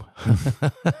room.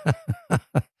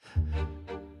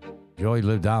 Joey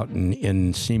lived out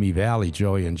in Simi Valley,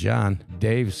 Joey and John.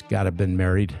 Dave's got to been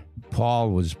married. Paul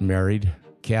was married.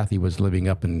 Kathy was living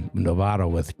up in Novato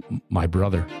with my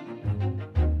brother.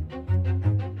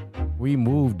 We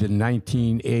moved in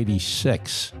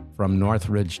 1986 from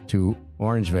Northridge to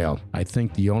Orangevale. I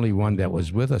think the only one that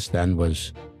was with us then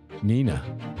was Nina.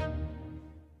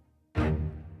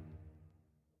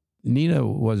 Nina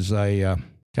was a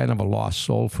kind of a lost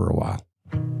soul for a while.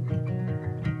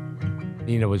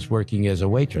 Nina was working as a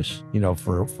waitress,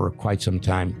 for quite some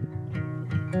time.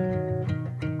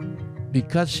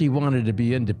 Because she wanted to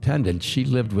be independent, she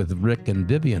lived with Rick and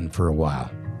Vivian for a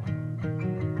while.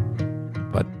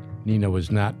 But Nina was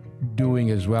not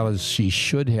doing as well as she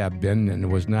should have been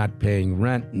and was not paying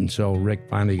rent. And so Rick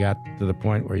finally got to the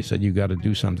point where he said, you got to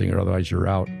do something or otherwise you're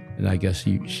out. And I guess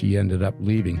she ended up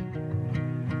leaving.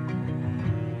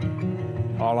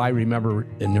 All I remember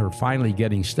in her finally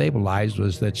getting stabilized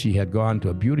was that she had gone to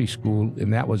a beauty school,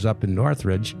 and that was up in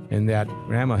Northridge, and that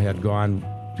Grandma had gone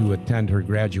to attend her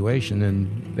graduation,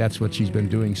 and that's what she's been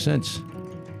doing since.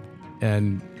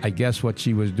 And I guess what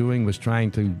she was doing was trying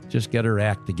to just get her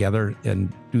act together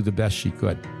and do the best she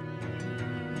could.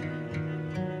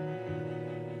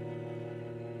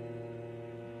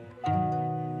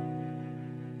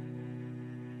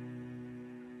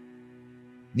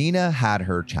 Nina had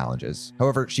her challenges.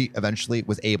 However, she eventually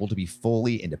was able to be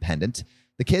fully independent.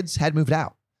 The kids had moved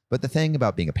out. But the thing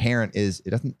about being a parent is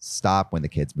it doesn't stop when the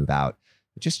kids move out.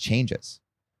 It just changes.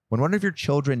 When one of your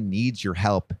children needs your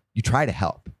help, you try to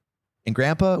help. And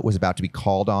Grandpa was about to be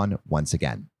called on once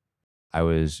again. I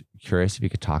was curious if you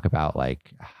could talk about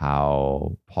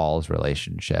how Paul's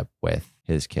relationship with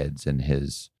his kids and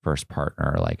his first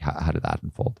partner, how did that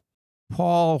unfold?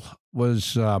 Paul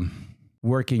was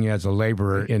working as a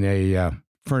laborer in a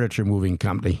furniture moving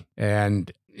company,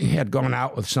 and he had gone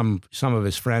out with some of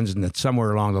his friends, and that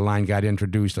somewhere along the line got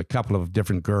introduced a couple of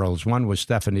different girls. One was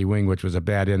Stephanie Wing, which was a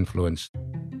bad influence.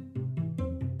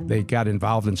 They got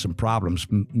involved in some problems,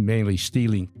 mainly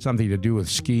stealing, something to do with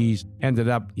skis. Ended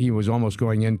up, he was almost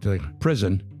going into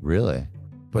prison. Really?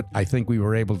 But I think we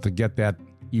were able to get that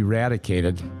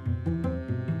eradicated.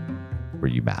 Were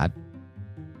you mad?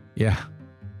 Yeah.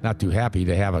 Not too happy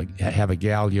to have a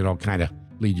gal, kind of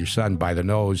lead your son by the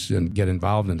nose and get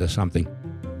involved into something.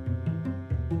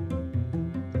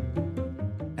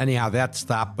 Anyhow, that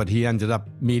stopped, but he ended up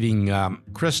meeting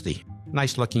Christy.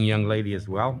 Nice-looking young lady as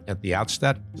well at the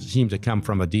outset. Seemed to come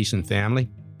from a decent family.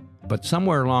 But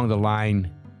somewhere along the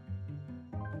line,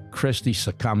 Christy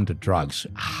succumbed to drugs.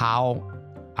 How?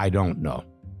 I don't know.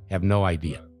 Have no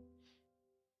idea.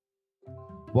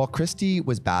 While Christy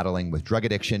was battling with drug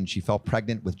addiction, she fell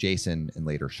pregnant with Jason and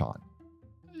later Sean.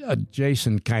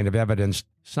 Jason kind of evidenced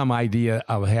some idea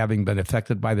of having been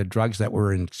affected by the drugs that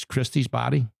were in Christy's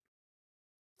body.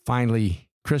 Finally,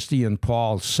 Christy and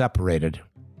Paul separated.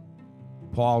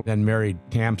 Paul then married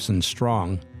Tamsin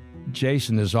Strong.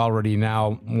 Jason is already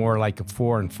now more like a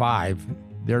 4 and 5.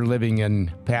 They're living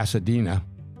in Pasadena.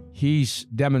 he's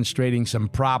demonstrating some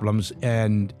problems,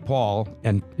 and Paul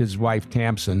and his wife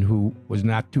Tamsin, who was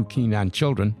not too keen on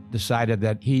children, decided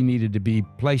that he needed to be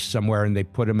placed somewhere, and they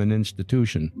put him in an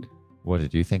institution. What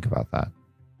did you think about that?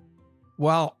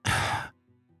 Well,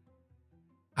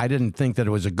 I didn't think that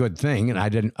it was a good thing, and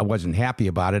I wasn't happy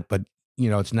about it, but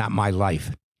it's not my life,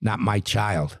 not my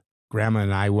child. Grandma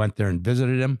and I went there and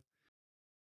visited him.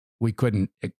 We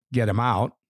couldn't get him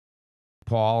out.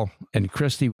 Paul and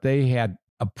Christy, they had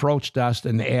approached us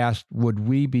and asked, would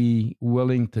we be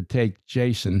willing to take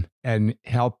Jason and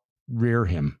help rear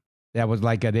him? That was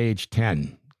like at age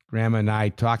 10. Grandma and I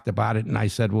talked about it, and I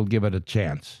said, we'll give it a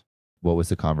chance. What was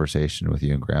the conversation with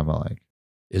you and Grandma like?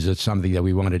 Is it something that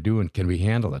we want to do, and can we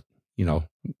handle it?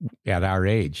 At our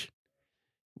age,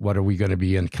 what are we going to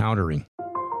be encountering?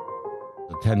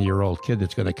 A 10-year-old kid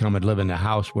that's going to come and live in a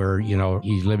house where,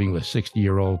 he's living with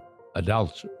 60-year-old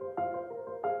adults.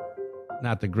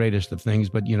 Not the greatest of things,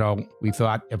 but, we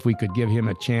thought if we could give him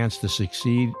a chance to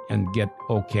succeed and get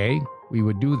okay, we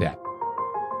would do that.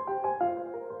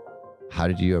 How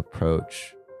did you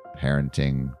approach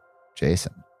parenting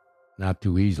Jason? Not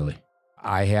too easily.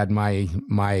 I had my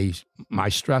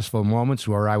stressful moments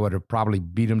where I would have probably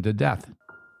beat him to death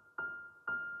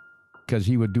because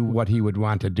he would do what he would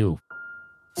want to do.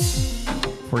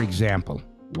 For example,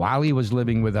 while he was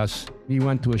living with us, he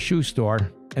went to a shoe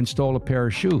store and stole a pair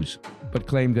of shoes, but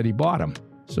claimed that he bought them.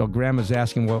 So Grandma's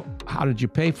asking, well, how did you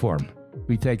pay for them?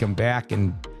 We take him back,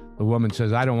 and the woman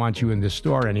says, I don't want you in this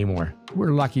store anymore.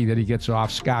 We're lucky that he gets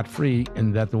off scot-free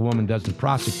and that the woman doesn't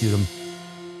prosecute him.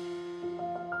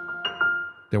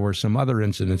 There were some other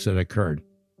incidents that occurred.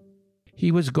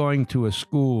 He was going to a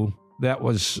school that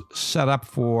was set up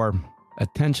for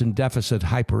attention deficit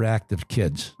hyperactive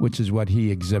kids, which is what he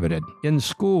exhibited. In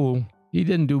school, he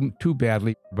didn't do too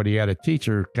badly, but he had a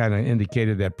teacher kind of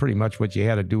indicated that pretty much what you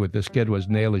had to do with this kid was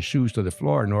nail his shoes to the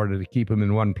floor in order to keep him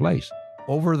in one place.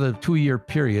 Over the 2-year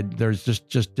period, there's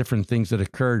just different things that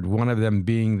occurred, one of them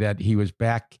being that he was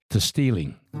back to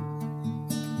stealing.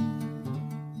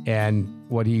 And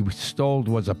what he stole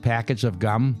was a package of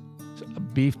gum,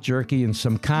 beef jerky, and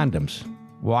some condoms,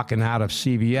 walking out of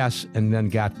CVS, and then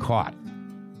got caught.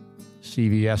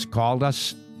 CVS called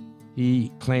us.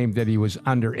 He claimed that he was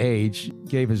underage,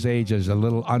 gave his age as a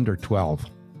little under 12,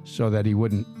 so that he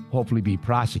wouldn't hopefully be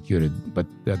prosecuted. But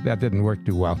that didn't work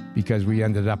too well because we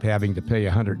ended up having to pay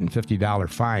a $150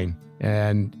 fine.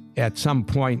 And at some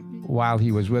point while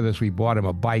he was with us, we bought him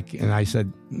a bike, and I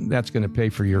said, that's going to pay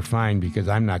for your fine because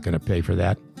I'm not going to pay for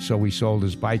that. So we sold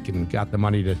his bike and got the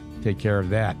money to take care of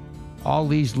that. All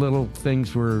these little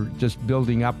things were just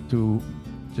building up to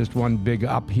just one big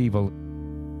upheaval.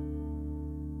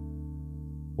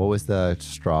 What was the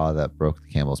straw that broke the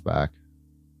camel's back?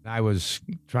 I was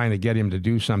trying to get him to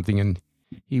do something, and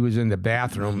he was in the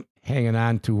bathroom hanging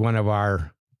on to one of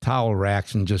our towel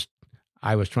racks, and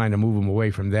I was trying to move him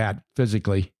away from that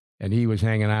physically, and he was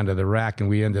hanging onto the rack, and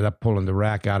we ended up pulling the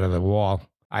rack out of the wall.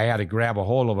 I had to grab a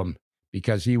hold of him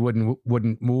because he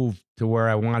wouldn't move to where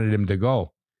I wanted him to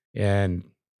go, and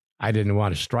I didn't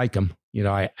want to strike him.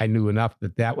 I knew enough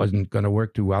that wasn't going to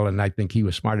work too well, and I think he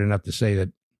was smart enough to say that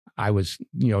I was,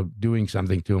 doing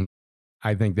something to him.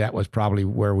 I think that was probably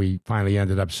where we finally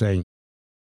ended up saying,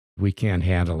 we can't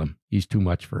handle him. He's too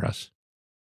much for us.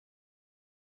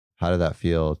 How did that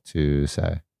feel to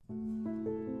say?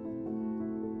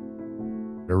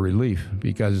 A relief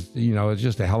because, it's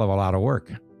just a hell of a lot of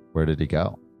work. Where did he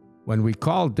go? When we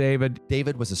called David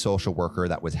was a social worker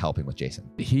that was helping with Jason.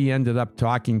 He ended up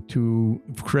talking to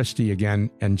Christy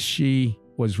again, and she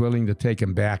was willing to take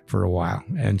him back for a while.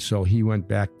 And so he went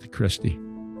back to Christy.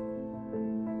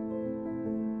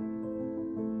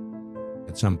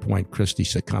 At some point, Christy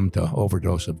succumbed to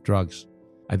overdose of drugs.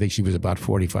 I think she was about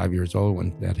 45 years old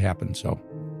when that happened. So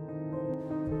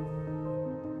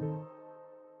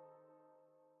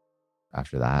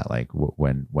after that,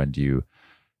 when do you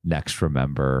next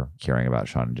remember hearing about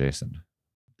Sean and Jason?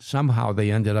 Somehow they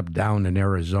ended up down in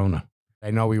Arizona. I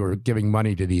know we were giving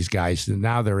money to these guys, and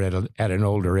now they're at an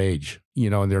older age,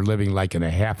 and they're living like in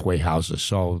a halfway houses.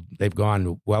 So they've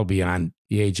gone well beyond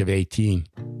the age of 18.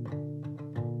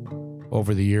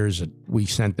 Over the years, we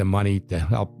sent them money to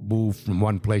help move from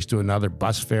one place to another,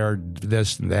 bus fare,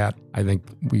 this and that. I think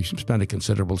we spent a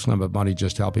considerable sum of money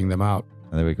just helping them out.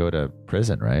 And then we go to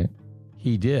prison, right?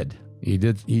 He did.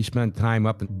 He spent time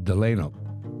up in Delano.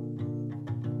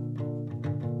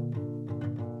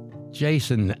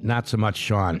 Jason, not so much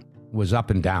Sean, was up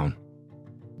and down.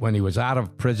 When he was out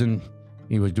of prison,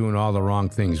 he was doing all the wrong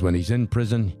things. When he's in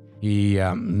prison, he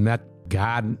met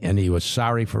God and he was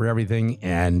sorry for everything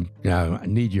and I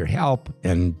need your help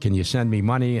and can you send me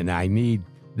money and I need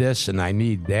this and I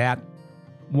need that.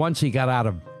 Once he got out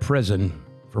of prison,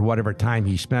 for whatever time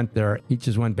he spent there, he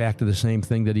just went back to the same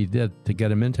thing that he did to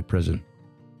get him into prison.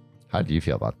 How do you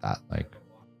feel about that? Like,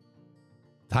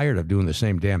 tired of doing the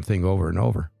same damn thing over and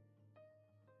over.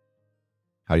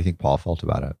 How do you think Paul felt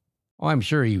about it? Oh, I'm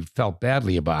sure he felt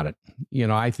badly about it. You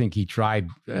know, I think he tried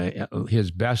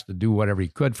his best to do whatever he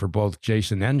could for both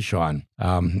Jason and Sean.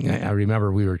 I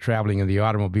remember we were traveling in the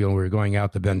automobile and we were going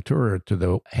out to Ventura to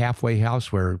the halfway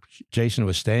house where Jason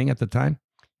was staying at the time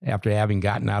after having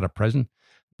gotten out of prison.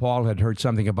 Paul had heard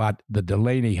something about the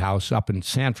Delaney house up in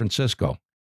San Francisco.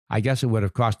 I guess it would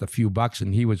have cost a few bucks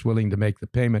and he was willing to make the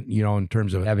payment, you know, in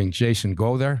terms of having Jason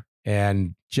go there.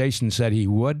 And Jason said he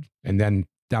would and then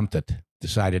dumped it.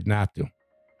 Decided not to.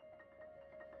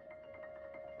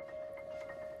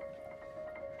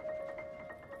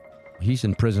 He's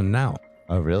in prison now.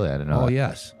 Oh, really? I didn't know. Oh, that.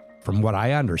 yes. From what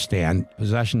I understand,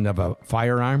 possession of a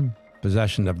firearm,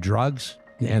 possession of drugs,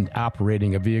 and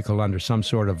operating a vehicle under some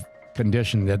sort of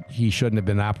condition that he shouldn't have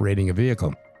been operating a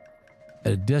vehicle.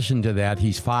 In addition to that,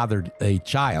 he's fathered a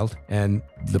child, and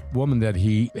the woman that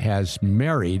he has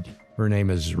married, her name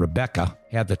is Rebecca,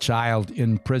 had the child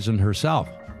in prison herself.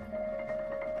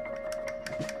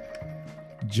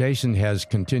 Jason has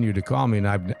continued to call me,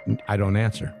 and I don't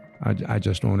answer. I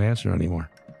just don't answer anymore.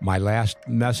 My last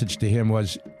message to him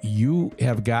was, you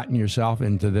have gotten yourself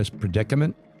into this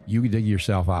predicament. You dig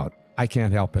yourself out. I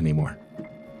can't help anymore.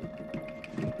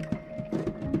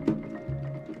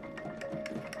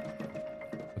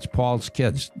 It's Paul's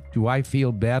kids. Do I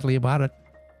feel badly about it?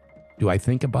 Do I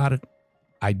think about it?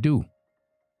 I do.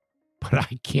 But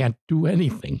I can't do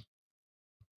anything.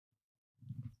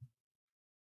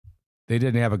 They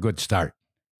didn't have a good start.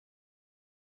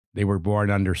 They were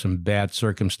born under some bad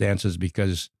circumstances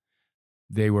because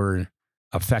they were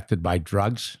affected by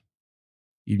drugs.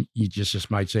 You just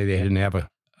might say they didn't have a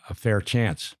fair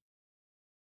chance.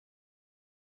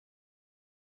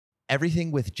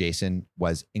 Everything with Jason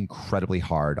was incredibly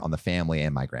hard on the family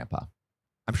and my grandpa.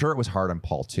 I'm sure it was hard on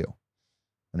Paul too.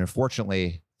 And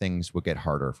unfortunately, things would get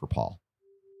harder for Paul.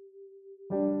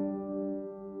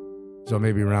 So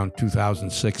maybe around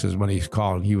 2006 is when he's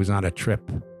called. He was on a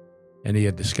trip and he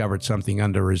had discovered something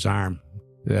under his arm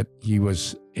that he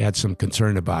had some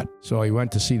concern about. So he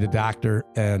went to see the doctor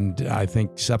and I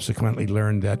think subsequently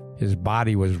learned that his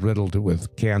body was riddled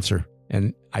with cancer.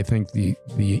 And I think the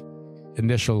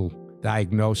initial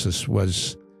diagnosis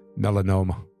was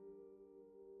melanoma.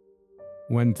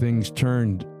 When things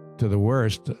turned to the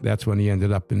worst, that's when he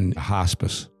ended up in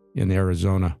hospice in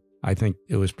Arizona. I think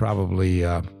it was probably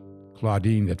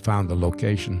Claudine that found the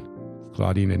location,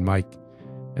 Claudine and Mike,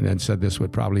 and then said this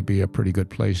would probably be a pretty good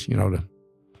place, you know, to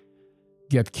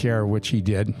get care, which he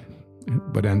did,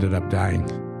 but ended up dying.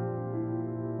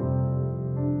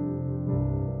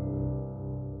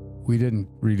 We didn't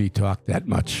really talk that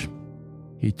much.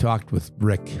 He talked with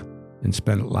Rick and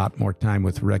spent a lot more time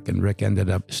with Rick, and Rick ended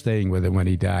up staying with him when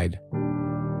he died.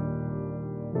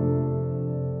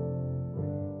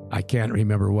 I can't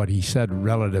remember what he said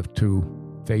relative to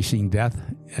facing death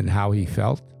and how he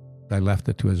felt. I left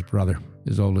it to his brother,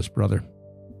 his oldest brother.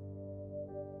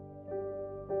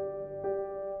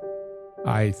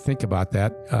 I think about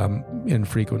that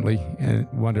infrequently and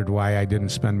wondered why I didn't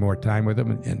spend more time with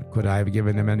him, and could I have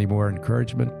given him any more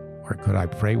encouragement, or could I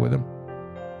pray with him?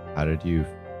 How did you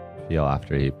feel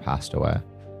after he passed away?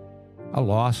 A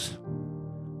loss.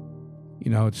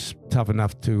 You know, it's tough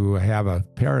enough to have a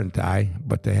parent die,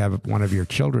 but to have one of your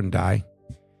children die,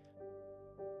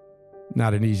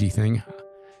 not an easy thing.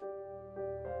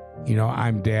 You know,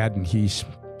 I'm dad and he's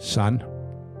son.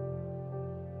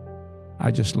 I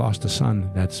just lost a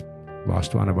son that's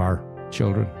lost one of our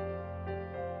children,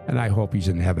 and I hope he's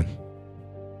in heaven.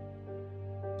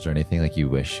 Is there anything like you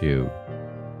wish you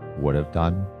would have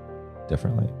done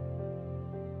differently?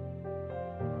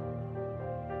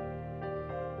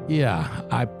 Yeah,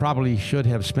 I probably should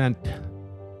have spent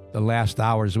the last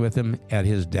hours with him at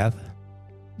his death.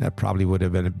 That probably would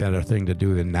have been a better thing to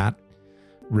do than not.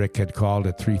 Rick had called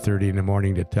at 3:30 in the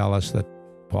morning to tell us that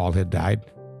Paul had died.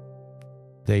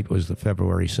 Date was the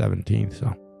February 17th.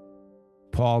 So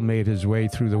Paul made his way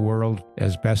through the world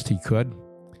as best he could,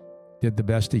 did the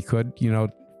best he could, you know,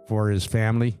 for his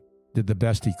family, did the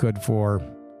best he could for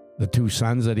the two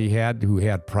sons that he had who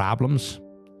had problems,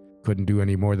 couldn't do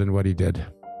any more than what he did.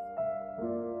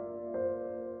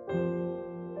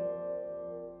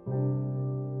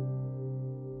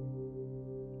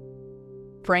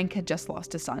 Frank had just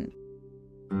lost a son.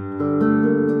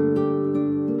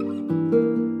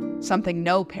 Something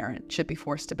no parent should be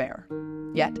forced to bear.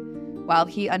 Yet, While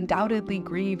he undoubtedly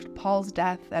grieved Paul's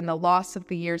death and the loss of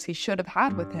the years he should have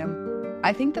had with him,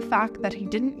 I think the fact that he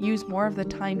didn't use more of the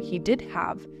time he did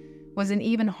have was an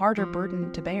even harder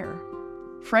burden to bear.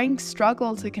 Frank's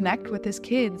struggle to connect with his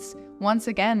kids once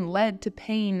again led to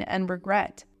pain and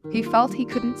regret. He felt he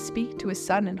couldn't speak to his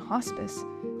son in hospice,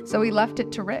 so he left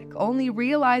it to Rick, only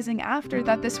realizing after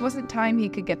that this wasn't time he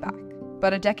could get back.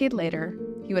 But a decade later,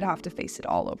 he would have to face it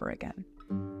all over again.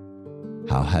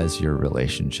 How has your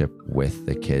relationship with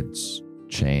the kids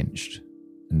changed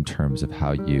in terms of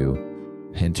how you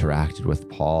interacted with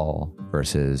Paul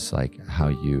versus like how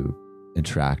you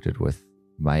interacted with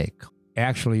Mike?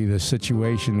 Actually, the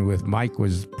situation with Mike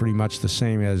was pretty much the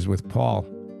same as with Paul.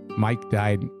 Mike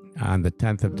died on the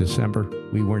 10th of December.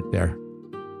 We weren't there.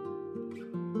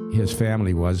 His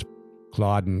family was,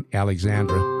 Claude and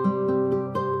Alexandra.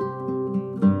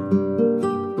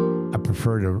 I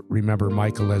prefer to remember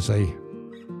Michael as a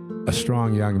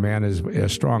strong young man, as a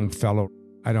strong fellow.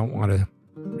 I don't want to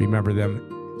remember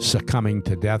them succumbing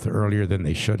to death earlier than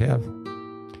they should have.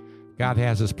 God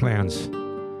has his plans.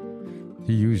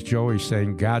 To use Joey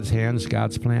saying, God's hands,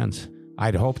 God's plans.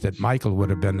 I'd hoped that Michael would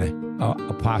have been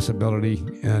a possibility.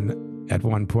 And at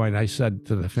one point I said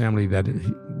to the family that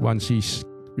once he's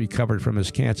recovered from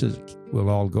his cancer, we'll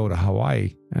all go to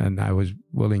Hawaii. And I was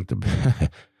willing to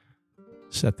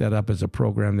set that up as a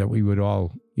program that we would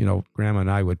all, Grandma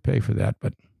and I would pay for that,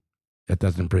 but that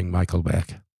doesn't bring Michael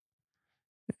back.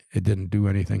 It didn't do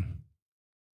anything.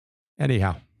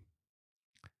 Anyhow,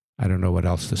 I don't know what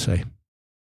else to say.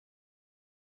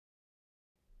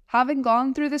 Having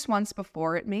gone through this once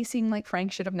before, it may seem like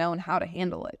Frank should have known how to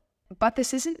handle it. But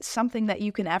this isn't something that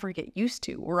you can ever get used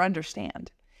to or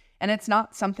understand. And it's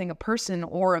not something a person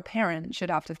or a parent should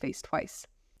have to face twice.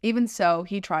 Even so,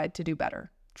 he tried to do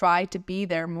better, tried to be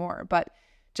there more, but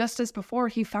just as before,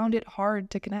 he found it hard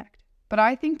to connect. But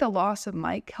I think the loss of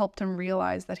Mike helped him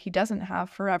realize that he doesn't have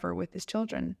forever with his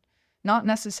children. Not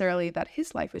necessarily that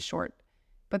his life is short,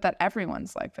 but that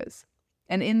everyone's life is.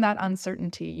 And in that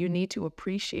uncertainty, you need to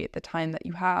appreciate the time that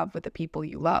you have with the people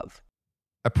you love.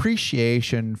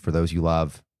 Appreciation for those you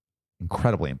love,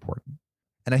 incredibly important.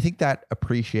 And I think that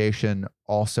appreciation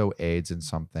also aids in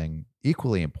something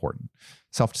equally important,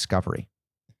 self-discovery.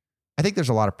 I think there's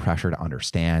a lot of pressure to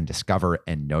understand, discover,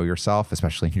 and know yourself,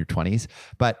 especially in your 20s.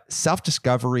 But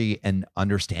self-discovery and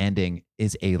understanding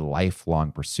is a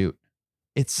lifelong pursuit.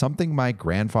 It's something my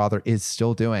grandfather is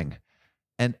still doing.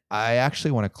 And I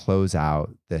actually want to close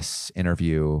out this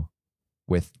interview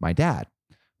with my dad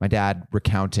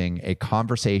recounting a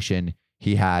conversation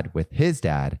he had with his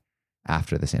dad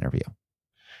after this interview.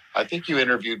 I think you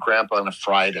interviewed Grandpa on a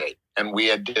Friday, and we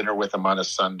had dinner with him on a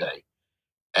Sunday.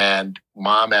 And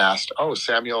Mom asked,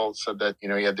 Samuel said that, he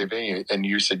had the venue. And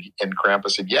you said, and Grandpa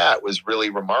said, yeah, it was really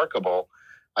remarkable.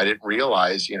 I didn't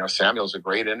realize, Samuel's a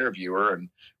great interviewer. And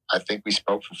I think we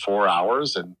spoke for 4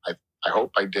 hours, and I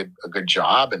hope I did a good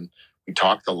job. And we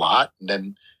talked a lot. And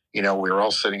then, we were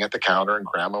all sitting at the counter, and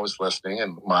Grandma was listening,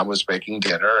 and Mom was making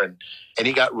dinner. And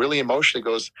he got really emotional. He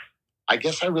goes, I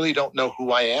guess I really don't know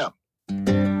who I am.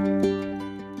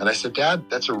 And I said, Dad,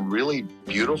 that's a really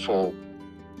beautiful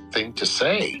thing to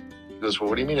say. He goes, well,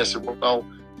 what do you mean? I said, well,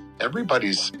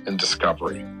 everybody's in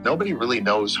discovery. Nobody really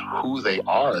knows who they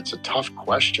are. It's a tough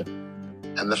question.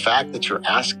 And the fact that you're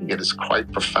asking it is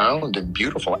quite profound and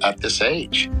beautiful at this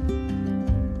age.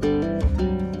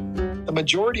 The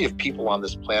majority of people on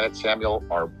this planet, Samuel,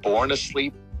 are born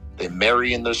asleep, they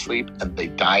marry in their sleep, and they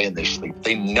die in their sleep.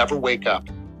 They never wake up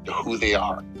to who they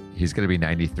are. He's going to be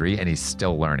 93 and he's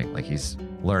still learning. Like he's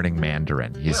learning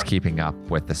Mandarin. He's keeping up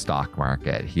with the stock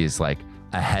market. He's like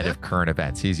ahead of current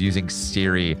events. He's using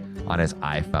Siri on his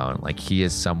iPhone. Like he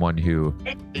is someone who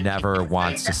never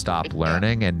wants to stop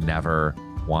learning and never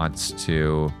wants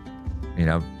to,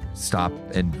 stop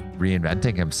and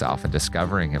reinventing himself and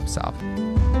discovering himself.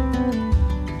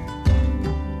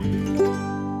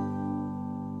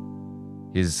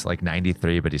 He's like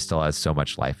 93, but he still has so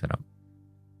much life in him.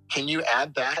 Can you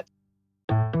add that?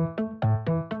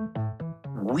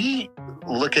 We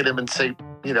look at him and say,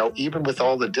 even with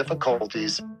all the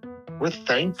difficulties, we're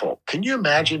thankful. Can you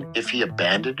imagine if he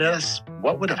abandoned us?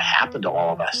 What would have happened to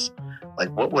all of us? Like,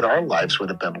 what would our lives would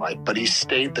have been like? But he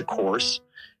stayed the course.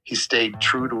 He stayed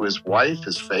true to his wife,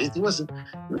 his faith.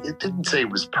 It didn't say it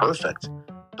was perfect,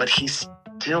 but he's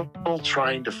still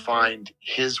trying to find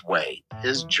his way,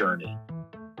 his journey.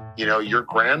 Your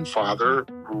grandfather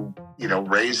who,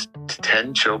 raised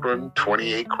 10 children,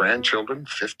 28 grandchildren,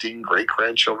 15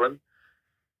 great-grandchildren,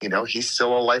 he's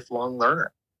still a lifelong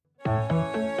learner.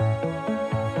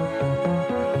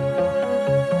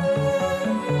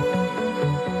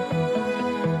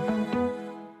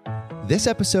 This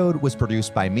episode was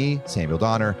produced by me, Samuel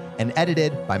Donner, and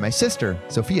edited by my sister,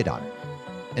 Sophia Donner.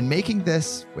 And making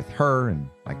this with her and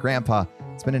my grandpa,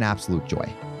 it's been an absolute joy.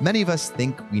 Many of us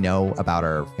think we know about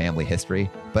our family history,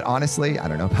 but honestly, I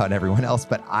don't know about everyone else,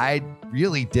 but I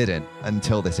really didn't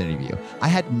until this interview. I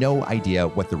had no idea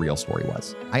what the real story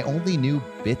was. I only knew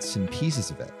bits and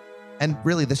pieces of it. And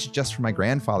really, this is just from my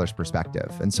grandfather's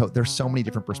perspective. And so there's so many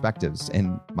different perspectives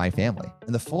in my family.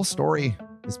 And the full story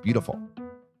is beautiful.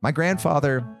 My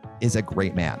grandfather is a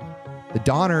great man. The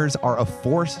Donners are a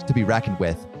force to be reckoned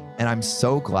with, and I'm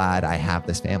so glad I have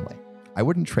this family. I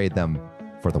wouldn't trade them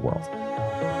for the world.